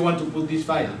where do you want to put this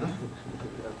file. No?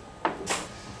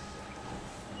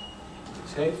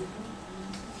 Save.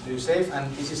 Do you save?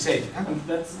 And this is saved. Huh? And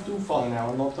that's do file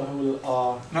now, not the whole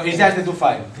R. No, it's just the do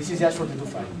file. This is just for the do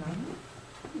file.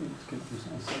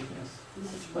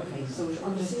 Okay, so it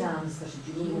understands that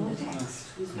you mean the text.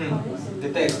 The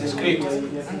text, the script.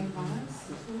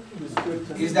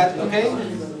 Is that okay?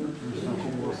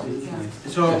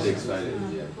 So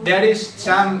there is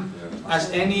some, as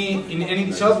in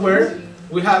any software,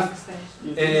 we have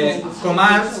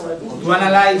commands to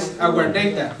analyze our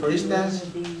data. For instance,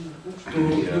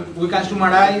 we can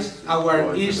summarize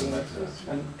our east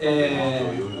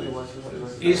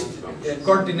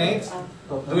coordinates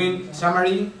doing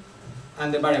summary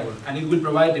and the variable, and it will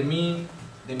provide the mean,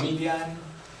 the median,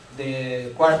 the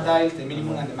quartile, the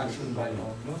minimum and the maximum value,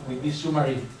 no? With this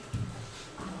summary.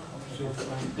 So,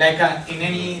 like in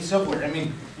any software, I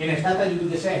mean, in Stata you do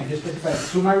the same. You specify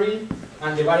summary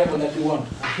and the variable that you want.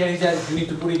 And here is that you need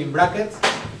to put it in brackets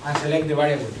and select the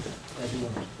variable that you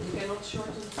want. You cannot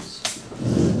shorten this.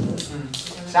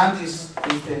 Sum is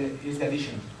the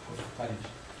addition of values.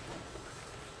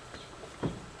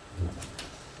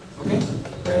 Okay?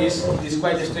 It's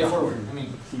quite straightforward. I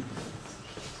mean,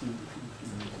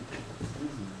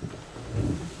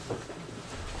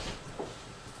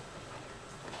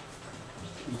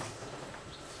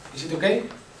 is it okay?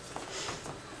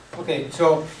 Okay,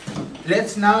 so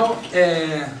let's now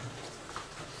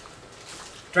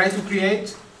try to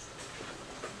create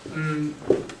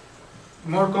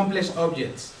more complex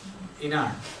objects in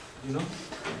R, you know?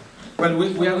 Well,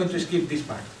 we are going to skip this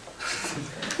part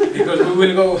because we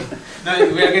will go, no,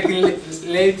 we are getting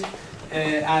late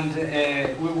and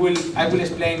I will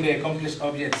explain the complex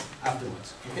objects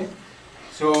afterwards, okay?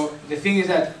 So the thing is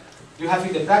that you have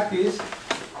in the practice,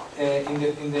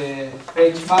 in the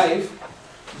page 5,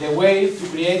 the way to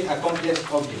create a complex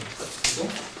object, okay?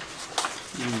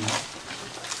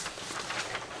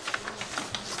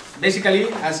 Basically,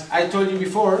 as I told you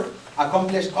before, a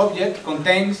complex object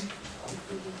contains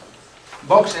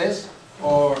boxes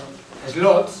or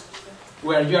slots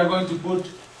where you are going to put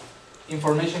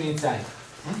information inside.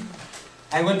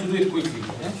 I'm going to do it quickly.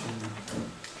 Okay?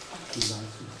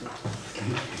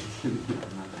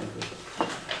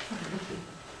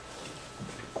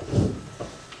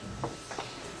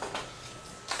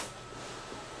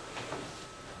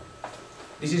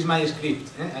 This is my script.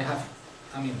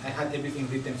 I had everything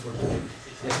written for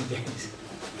just in case.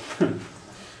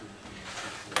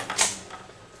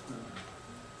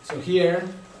 So here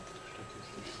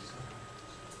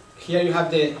you have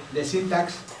the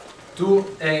syntax to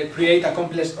create a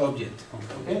complex object.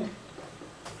 Okay.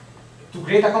 To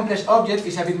create a complex object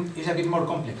is a bit more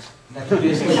complex than to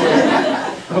create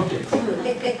object.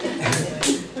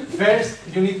 First,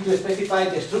 you need to specify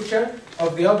the structure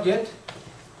of the object,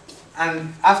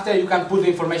 and after you can put the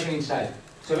information inside.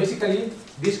 So basically,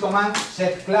 this command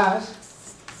set class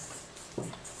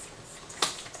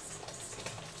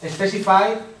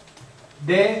specify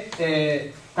the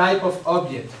type of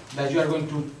object that you are going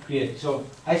to create. So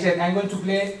I said I'm going to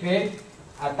create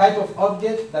a type of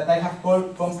object that I have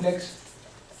called complex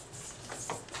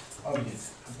object.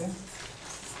 Okay?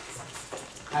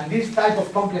 And this type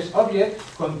of complex object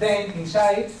contains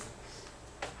inside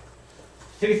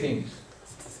 3 things: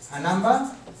 a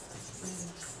number,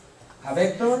 a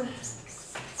vector,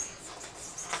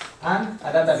 and a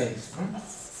database.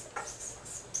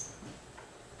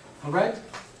 Alright?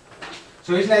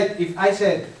 So it's like if I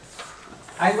said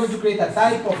I'm going to create a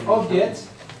type of objects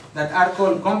that are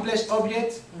called complex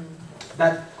objects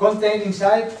that contain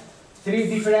inside 3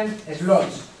 different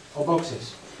slots or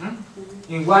boxes.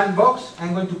 In one box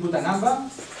I'm going to put a number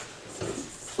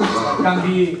that can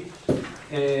be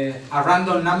a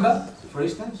random number, for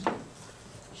instance.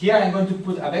 Here I'm going to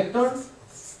put a vector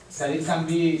that it can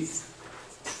be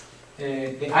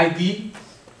the ID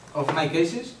of my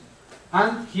cases,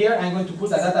 and here I'm going to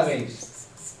put a database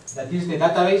that is the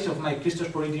database of my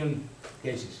Christosporidian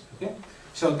cases. Okay?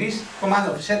 So this command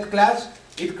of set class,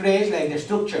 it creates like the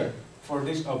structure for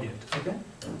this object. Okay?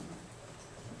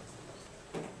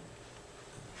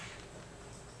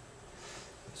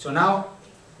 So now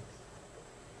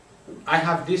I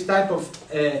have this type of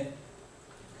a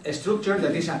structure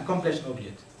that is a complex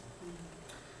object.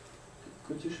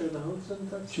 Could you show the whole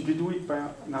syntax? Should we do it by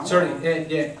now? Sorry, or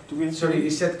yeah. do we Sorry,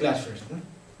 it's set class first.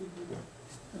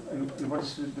 And what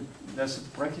is there's a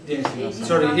bracket? Yes.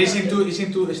 Sorry, it's in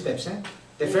two steps.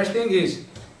 The first thing is,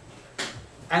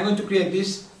 I'm going to create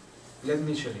this. Let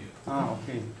me show you. Ah,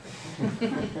 okay.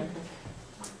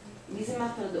 This is a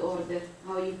matter of the order,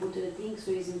 how you put the thing,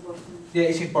 so it's important.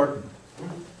 Yeah, it's important.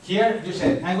 Here you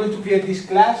said, I'm going to create this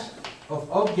class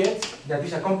of objects that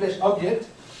is a complex object.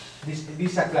 This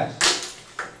is a class.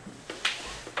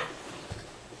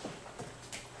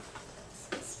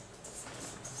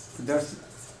 There's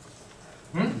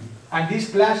And this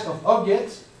class of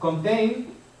objects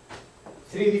contain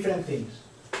three different things.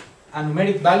 A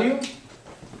numeric value,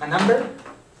 a number,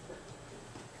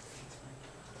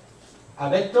 a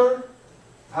vector,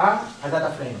 a data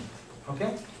frame.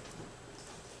 Okay?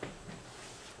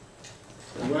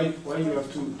 Why you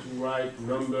have to write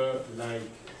number like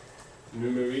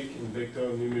numeric and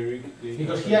vector numeric?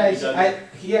 Because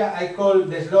here I call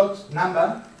the slot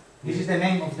number. This is the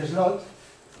name of the slot,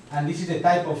 and this is the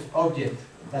type of object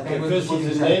that I'm going to put is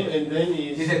inside. the name and then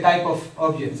This is the type of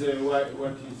object. What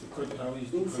is the code? How is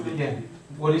the code? Yeah.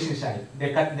 What is inside? The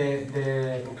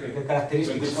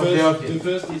characteristics But of the object. the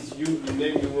first is the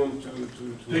name you want to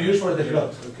use for the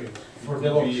slot. Okay. For it the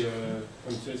could box. be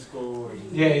Francesco.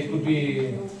 Yeah, it could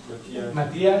be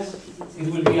Matthias. It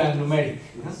will be a numeric,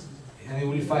 and it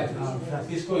will be 5.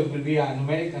 Francisco, it will be a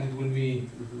numeric, and it will be.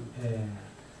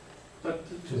 But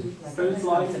both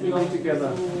lines belong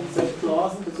together. Set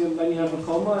class, but then you have a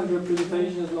comma and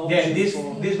representation is not. Yeah, this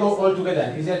go all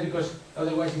together. It's just because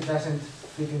otherwise it doesn't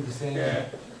fit in the same. Yeah.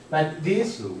 But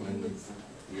this,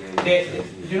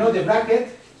 you know, the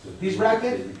bracket. This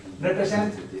bracket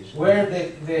represents where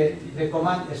the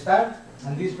command starts,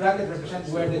 and this bracket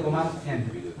represents where the command ends.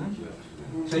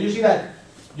 So you see that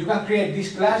you can create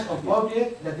this class of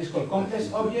object that is called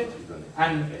complex object,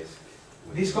 and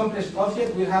this complex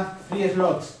object will have 3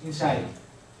 slots inside.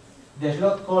 The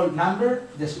slot called number,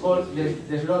 the slot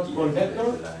called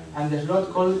vector, and the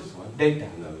slot called data.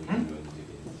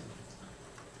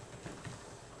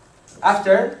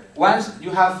 After, once you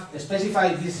have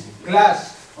specified this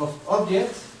class of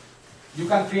objects, you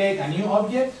can create a new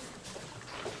object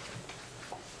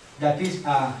that is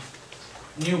a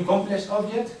new complex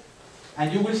object,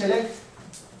 and you will select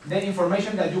the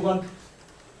information that you want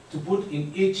to put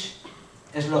in each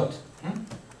slot.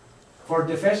 For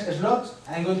the first slot,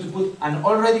 I'm going to put an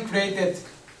already created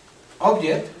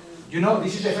object. You know,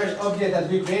 this is the first object that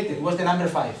we created, was the number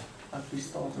 5.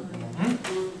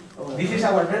 This is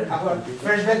our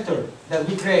first vector that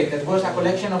we created, that was a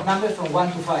collection of numbers from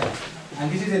 1 to 5. And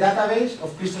this is the database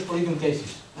of Christosporidium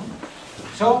cases.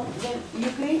 So, then you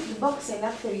create the box, and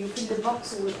after you fill the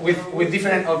box with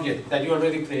different objects that you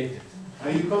already created.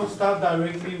 And you can't start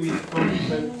directly with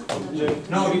content object.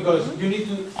 No, because you need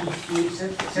to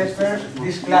set first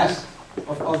this class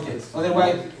of objects.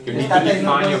 Otherwise, the data is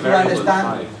not going to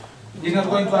understand. Is not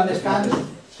going to understand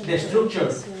the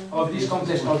structure of this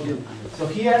complex object. So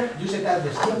here you set up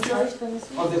the structure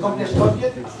of the complex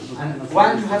object, and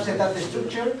once you have set up the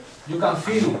structure, you can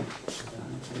fill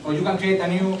or you can create a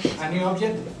new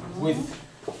object with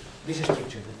this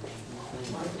structure.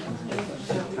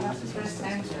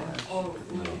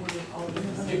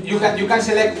 You can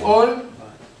select all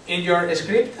in your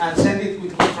script and send it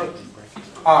with Ctrl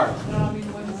R.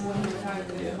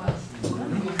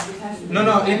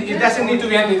 No, it doesn't need to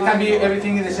be ended. It can be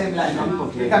everything in the same line.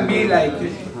 It can be like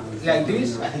this.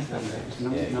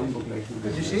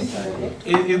 You see?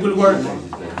 It will work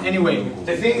anyway.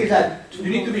 The thing is that you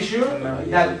need to be sure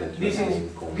that this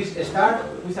starts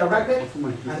with a bracket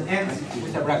and ends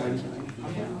with a bracket.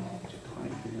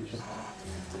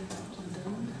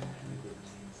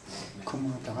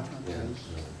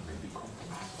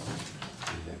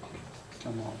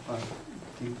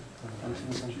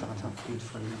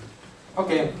 Okay?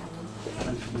 Okay.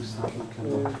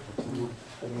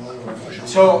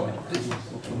 So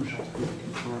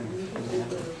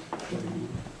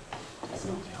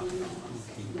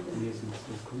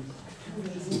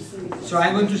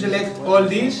I'm going to select all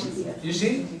these, you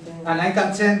see, and I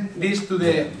can send this to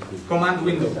the command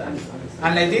window.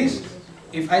 And like this,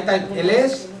 if I type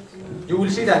ls, you will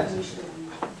see that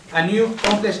a new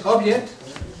complex object,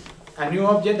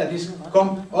 that is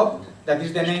comp_op, that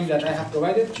is the name that I have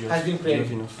provided, has been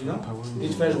created. You know,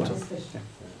 this first one.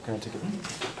 Can I take it?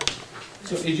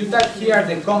 So if you type here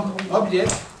the comp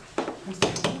object,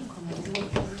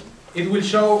 it will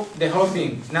show the whole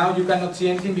thing. Now you cannot see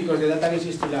anything because the database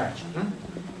is too large.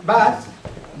 But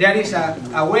there is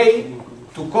a way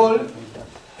to call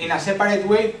in a separate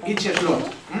way each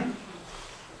slot.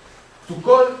 To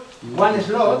call one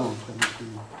slot,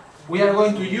 we are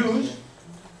going to use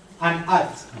an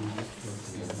at.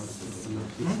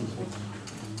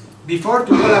 Before,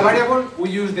 to call a variable,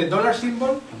 we use the dollar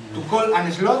symbol. To call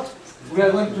an slot, we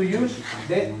are going to use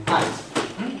the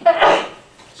at.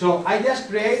 So I just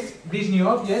create this new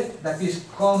object that is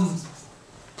com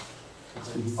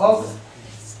of,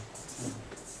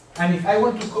 and if I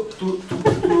want to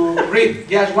read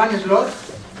just one slot,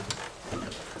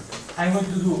 I'm going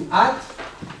to do at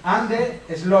and the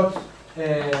slot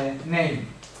name.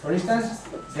 For instance,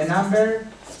 the number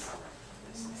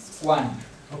 1.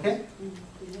 Okay?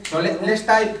 So let's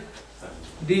type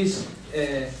this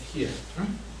here.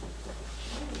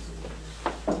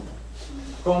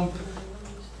 Comp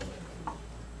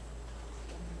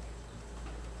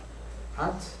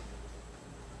at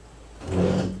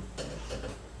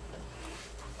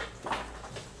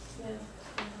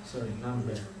sorry,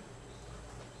 number.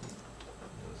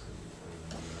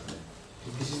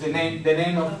 This is the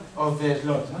name of the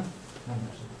slot, huh?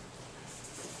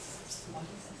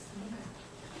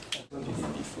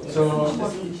 So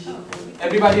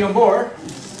everybody on board?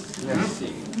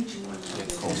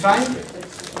 It's fine?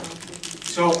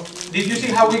 So did you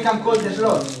see how we can call the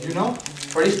slot? You know?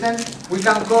 For instance, we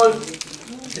can call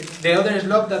the other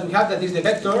slot that we have, that is the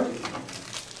vector,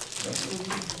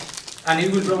 and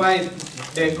it will provide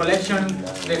the collection,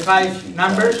 the 5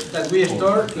 numbers that we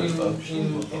store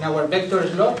in our vector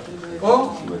slot.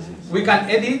 Or we can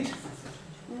edit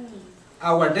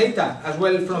our data as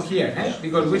well from here,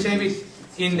 because we save it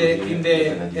in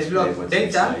the slot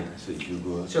data.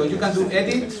 So you can do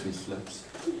edit,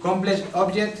 complex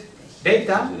object,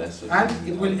 data, and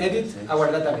it will edit our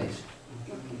database.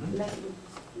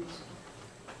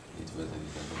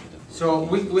 So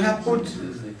we have put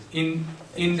in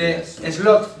the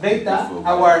slot data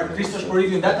our Christos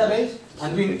Sporidium database,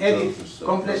 and we edit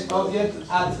complex object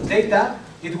add data,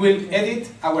 it will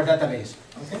edit our database.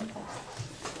 Okay?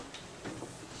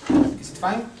 Is it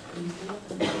fine?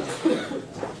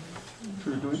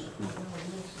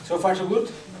 So far so good?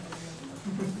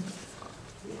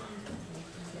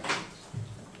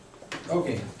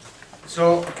 Okay.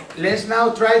 So let's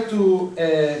now try to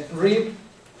read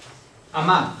a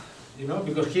map. You know,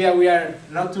 because here we are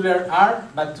not to learn R,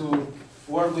 but to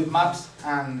work with maps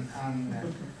and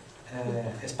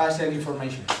spatial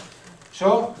information.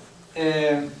 So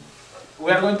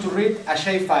we are going to read a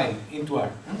shape file into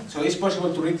R. So it's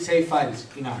possible to read shape files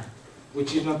in R,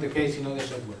 which is not the case in other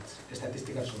softwares,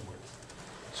 statistical software.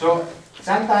 So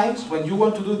sometimes when you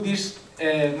want to do this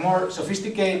more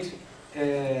sophisticated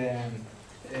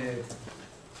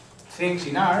things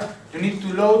in R, you need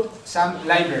to load some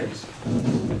libraries.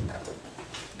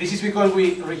 This is because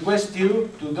we request you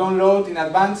to download in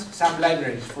advance some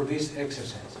libraries for this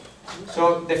exercise.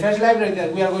 So the first library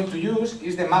that we are going to use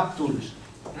is the map tools.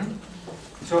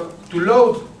 So to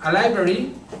load a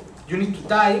library, you need to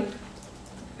type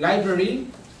library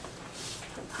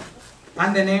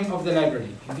and the name of the library.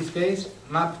 In this case,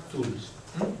 map tools.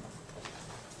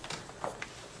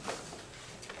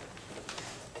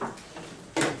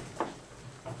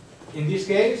 In this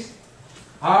case,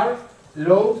 R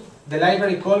load the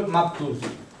library called map tools.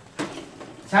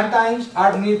 Sometimes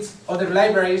R needs other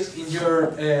libraries in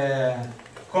your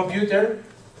computer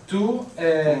to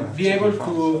be able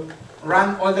to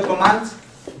run all the commands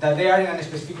that they are in a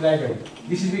specific library.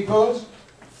 This is because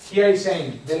here is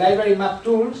saying the library map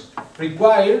tools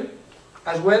require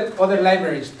as well other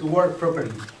libraries to work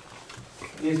properly.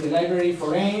 It is the library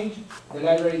for range, the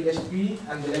library SP,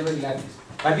 and the library lattice.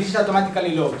 But this is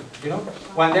automatically loaded, you know?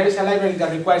 When there is a library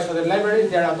that requires other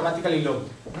libraries, they are automatically loaded.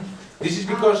 This is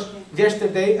because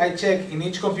yesterday I checked in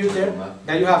each computer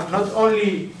that you have not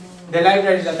only the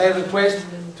libraries that I request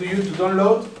to you to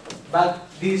download, but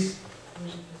these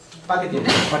packages.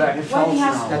 But I have false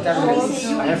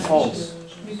now. I have false.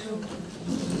 You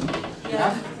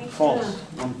have? False.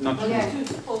 Not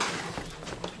true.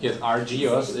 Yes,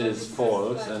 RGIOS is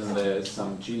false, and there is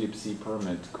some glibc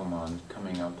permit command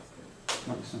coming up.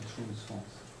 No, it's not true, it's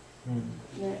false.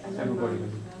 Everybody.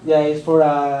 Yeah, it's for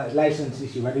a license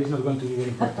issue, but it's not going to be very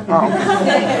important.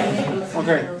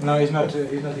 Okay. No, it's not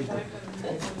important.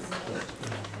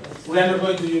 We are not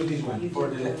going to use this one for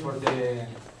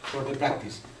the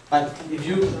practice. But if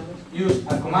you use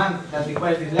a command that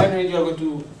requires this library, you are going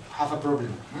to have a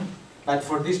problem. But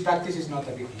for this practice, it's not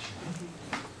a big issue.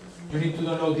 You need to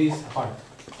download this apart.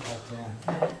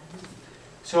 But,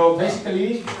 so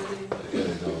basically,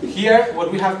 here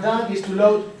what we have done is to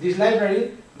load this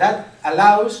library that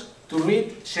allows to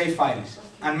read shape files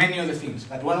and many other things.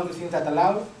 But one of the things that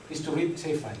allows is to read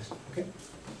shape files. Okay.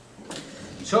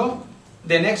 So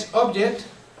the next object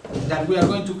that we are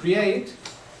going to create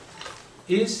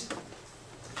is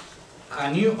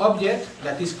a new object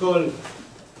that is called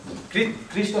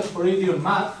Christosporidium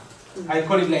map. I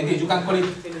call it like this. You can call it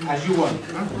as you want.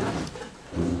 Huh?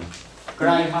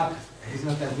 Cry map. It's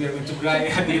not that we are going to cry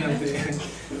at the end of the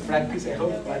practice, I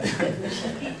hope, but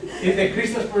it's the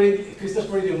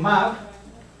Christosporidium map,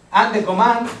 and the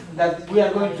command that we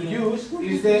are going to use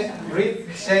is the read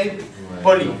shape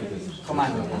poly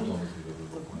command.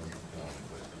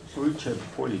 Read shape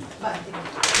poly.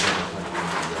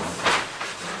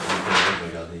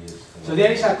 So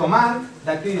there is a command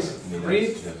that is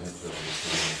read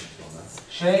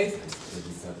shape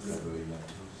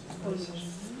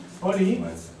poly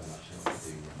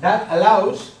that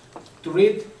allows to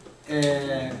read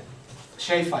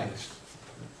shape files.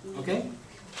 Okay?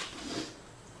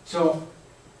 So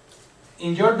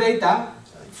in your data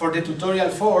for the tutorial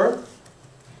 4,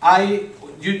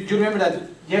 you remember that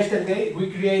yesterday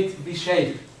we create this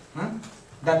shape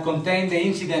that contained the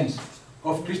incidence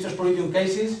of Christosporidium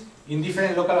cases in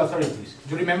different local authorities.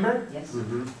 Do you remember? Yes.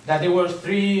 Mm-hmm. That there were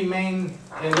 3 main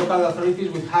local authorities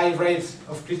with high rates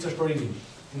of Christosporidium.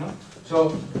 You know? So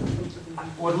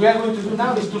what we are going to do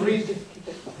now is to read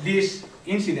this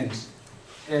incidence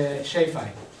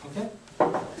shapefile. Okay?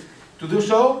 To do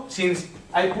so, since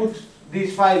I put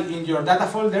this file in your data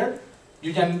folder,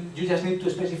 you just need to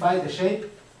specify the shape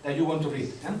that you want to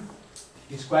read. Yeah?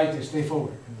 It's quite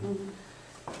straightforward.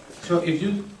 So if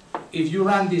you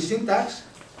run this syntax,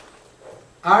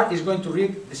 R is going to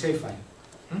read the shapefile.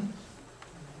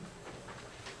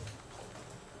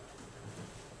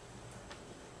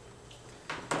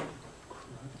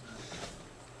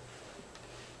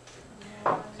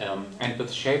 And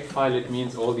with shapefile, it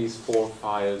means all these 4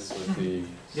 files with the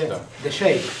stuff. The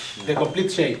shape, the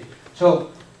complete shape.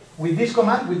 So with this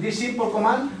command, with this simple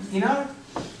command in R,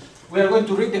 we are going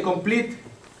to read the complete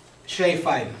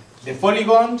shapefile, the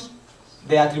polygons,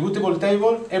 the attributable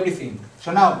table, everything.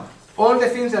 So now all the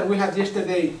things that we had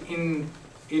yesterday in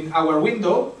our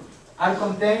window are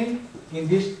contained in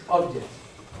this object.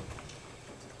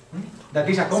 That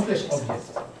is a complex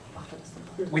object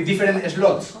with different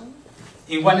slots.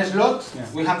 In one slot,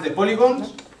 we have the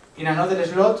polygons. In another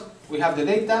slot, we have the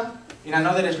data. In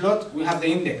another slot, we have the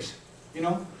index. You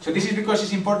know. So this is because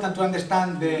it's important to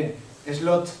understand the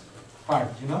slot part.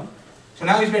 You know. So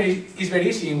now it's very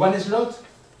easy. In one slot,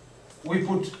 we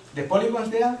put the polygons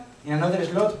there. In another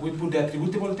slot, we put the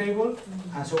attributable table,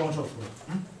 and so on and so forth.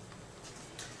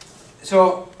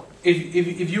 So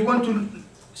if you want to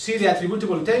see the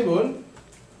attributable table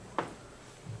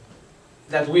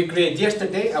that we created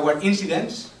yesterday, our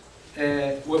incidence,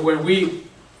 where we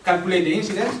calculate the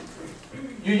incidence,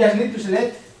 you just need to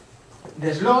select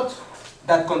the slot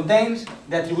that contains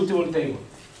the attributable table.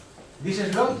 This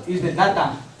slot is the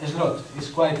data slot. It's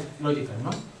quite logical,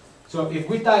 no? So if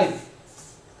we type,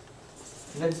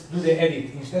 let's do the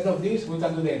edit. Instead of this, we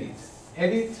can do the edit.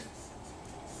 Edit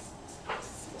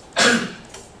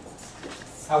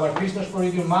our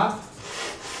Christosporidium map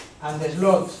and the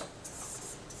slot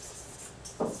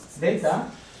data,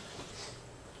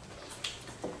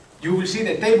 you will see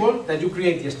the table that you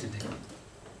created yesterday.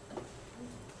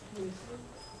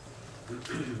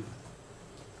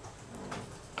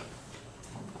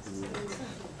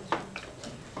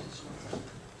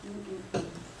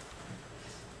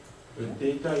 The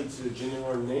data, it's a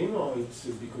general name, or it's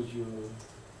because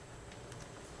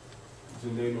the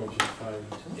name of your file?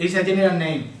 It's a general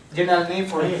name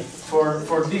for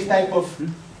this type of.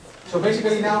 So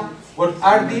basically now, what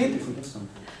R did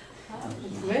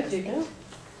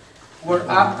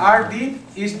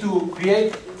is to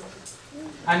create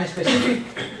a specific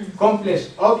complex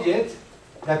object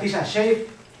that is a shape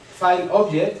file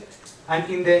object, and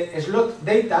in the slot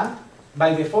data,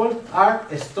 by default, R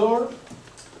store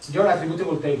your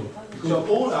attributable table. So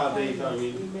all our data, I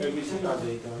mean, everything are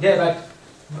data. Yeah, but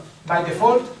by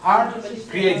default, R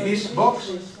creates this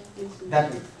box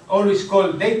that always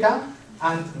called data,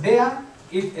 and there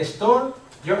it stores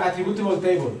your attributable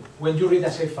table when you read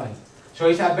a shape file. So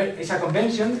it's a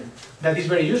convention that is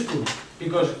very useful,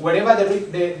 because wherever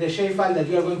the shape file that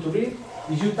you are going to read,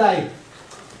 if you type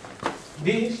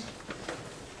this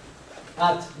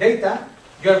at data,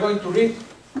 you are going to read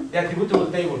the attributable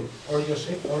table of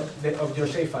your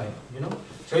shape file. You know,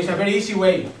 so it's a very easy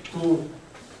way to.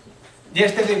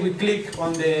 Yesterday we clicked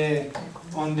on the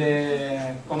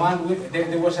command.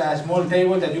 There was a small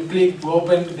table that you click to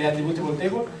open the attributable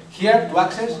table. Here, to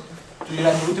access to your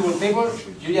attributable table,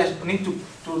 you just need to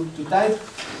type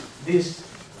this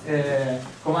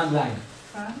command line.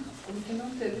 We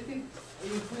cannot edit it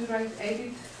if we write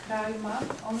edit try map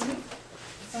only.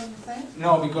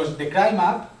 No, because the CRY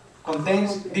map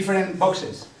contains different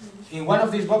boxes. In one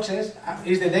of these boxes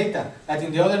is the data, but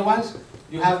in the other ones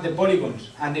you have the polygons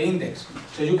and the index.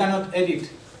 So you cannot edit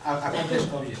a complex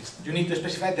object. You need to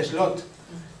specify the slot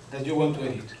that you want to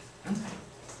edit.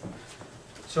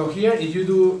 So here, if you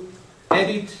do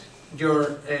edit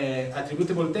your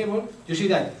attributable table, you see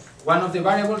that one of the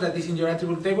variables that is in your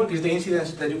attribute table is the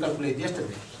incidence that you calculated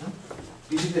yesterday.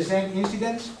 This is the same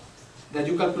incidence that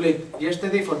you calculated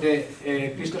yesterday for the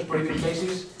Christosporidium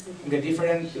cases in the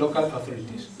different local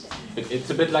authorities. It's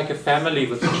a bit like a family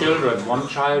with children. One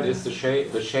child is the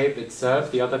shape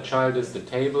itself, the other child is the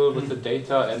table with the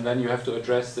data, and then you have to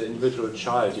address the individual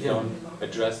child. You don't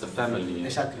address the family.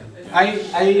 Exactly.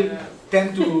 I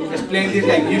tend to explain this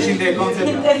like using the concept.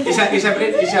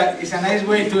 It's a nice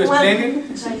way to explain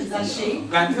it.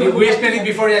 But we explained it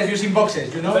before as using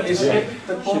boxes, you know? It's,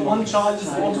 one child is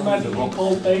automatically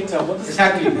called data.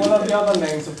 Exactly. What are the other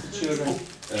names of the children?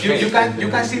 You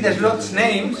can see the slots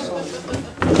names.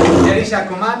 There is a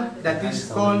command that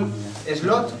is called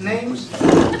slot names,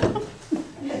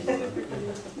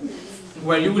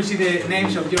 where you will see the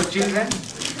names of your children,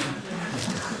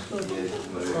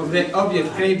 of the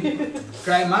object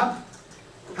CRY map,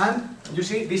 and you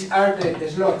see these are the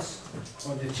slots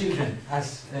of the children,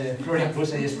 as Florian was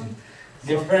suggesting.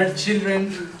 The first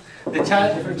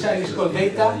child is called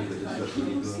data.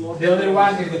 The other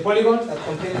one is the polygon that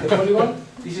contains the polygon.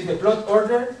 This is the plot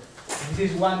order.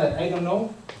 This is one that I don't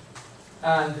know.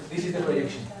 And this is the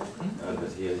projection.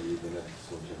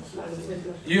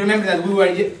 You remember that we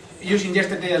were using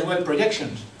yesterday as well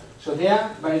projections. So there,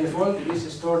 by default, it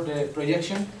is stored the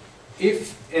projection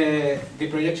if the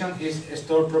projection is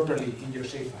stored properly in your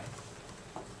save file.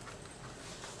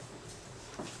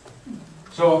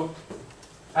 So,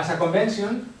 as a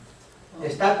convention,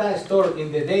 Stata stored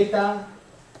in the data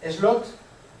slot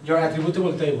your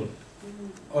attributable table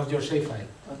of your save file.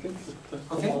 I think the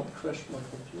command crashed my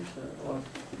computer. Or...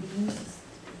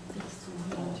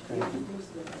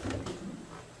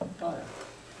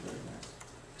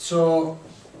 So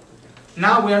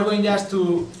now we are going just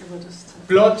to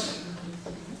plot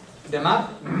the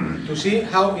map to see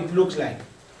how it looks like.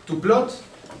 To plot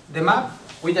the map,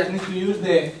 we just need to use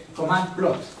the command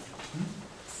plot.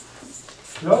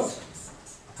 Plot,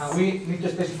 and we need to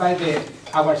specify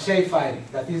our shape file,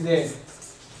 that is the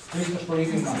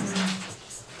Christosporidium map.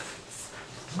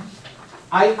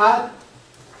 I add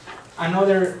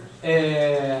another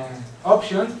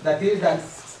option, that is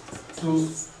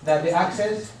that the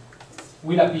axes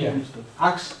will appear.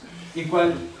 X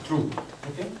equal true.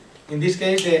 Okay? In this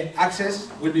case, the axes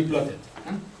will be plotted.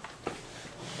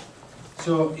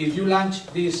 So if you launch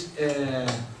this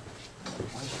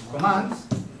command,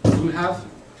 you will have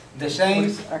the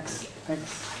same x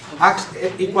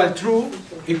equal true,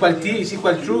 equal t is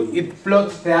equal true, it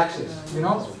plots the axes, you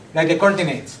know, like the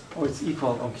coordinates. Oh, it's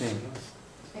equal, okay.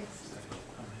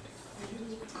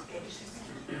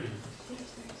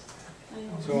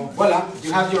 So, voila,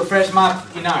 you have your first map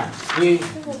in R. We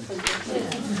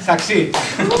succeed.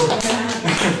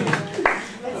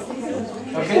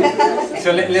 Okay?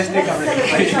 So let's take a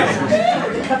break.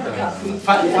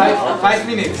 5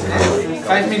 minutes.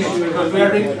 5 minutes, because we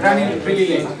are running really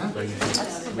late.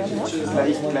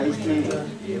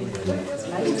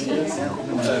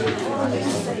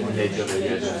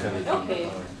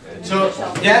 So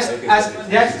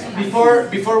just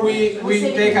before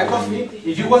we take a coffee,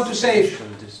 if you want to save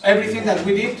everything that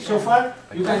we did so far,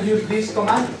 you can use this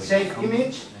command, save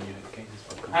image,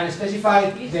 and specify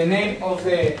the name of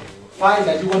the file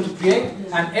that you want to create,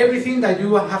 and everything that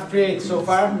you have created so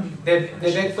far, the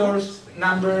vectors,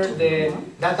 number, the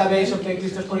database of the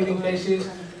Christosporidium places,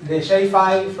 the shape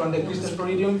file from the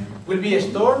Christosporidium will be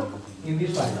stored in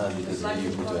this file. It's like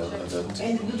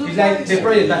the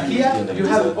project, but here you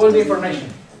have all the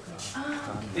information.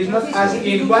 It's not as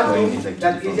in Quantum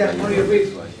that is just only read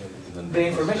the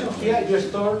information. Here you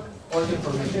store all the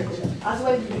information. As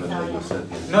well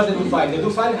as not the do file. The do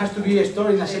file has to be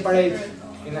stored in a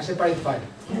separate file.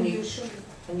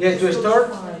 Yes, to store.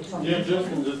 Yeah, just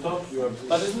in the top you have.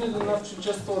 But isn't it enough to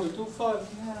just store the do file?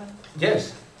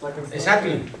 Yes,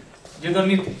 exactly. You don't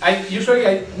need. I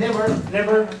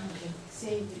never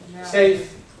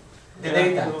save the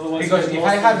data, because if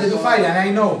I have the do file and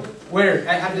I know where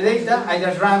I have the data, I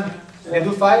just run the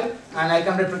do file and I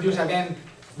can reproduce again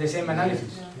the same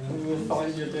analysis.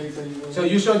 So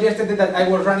you saw yesterday that I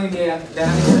was running the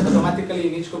analysis automatically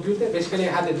in each computer. Basically,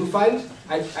 I had the do files,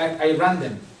 I ran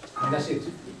them, and that's it.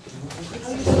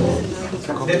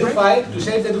 The do file, to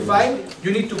save the do file,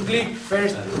 you need to click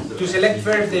first, to select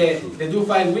first the do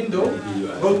file window,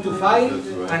 go to File,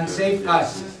 and Save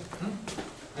As.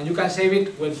 and you can save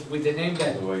it with the name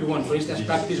that you want. For instance,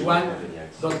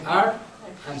 practice1.r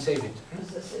and save it.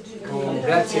 Or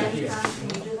gratia here.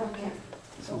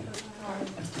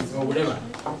 Or whatever.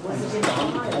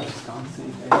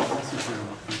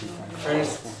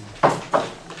 First,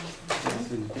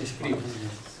 script.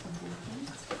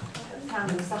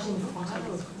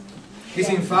 It's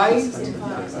in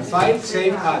file,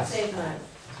 save as.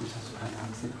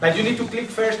 But you need to click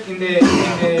first in the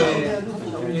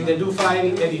do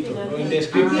file editor or in the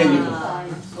script editor.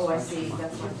 Oh, I see.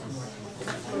 That's right.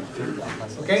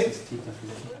 Okay?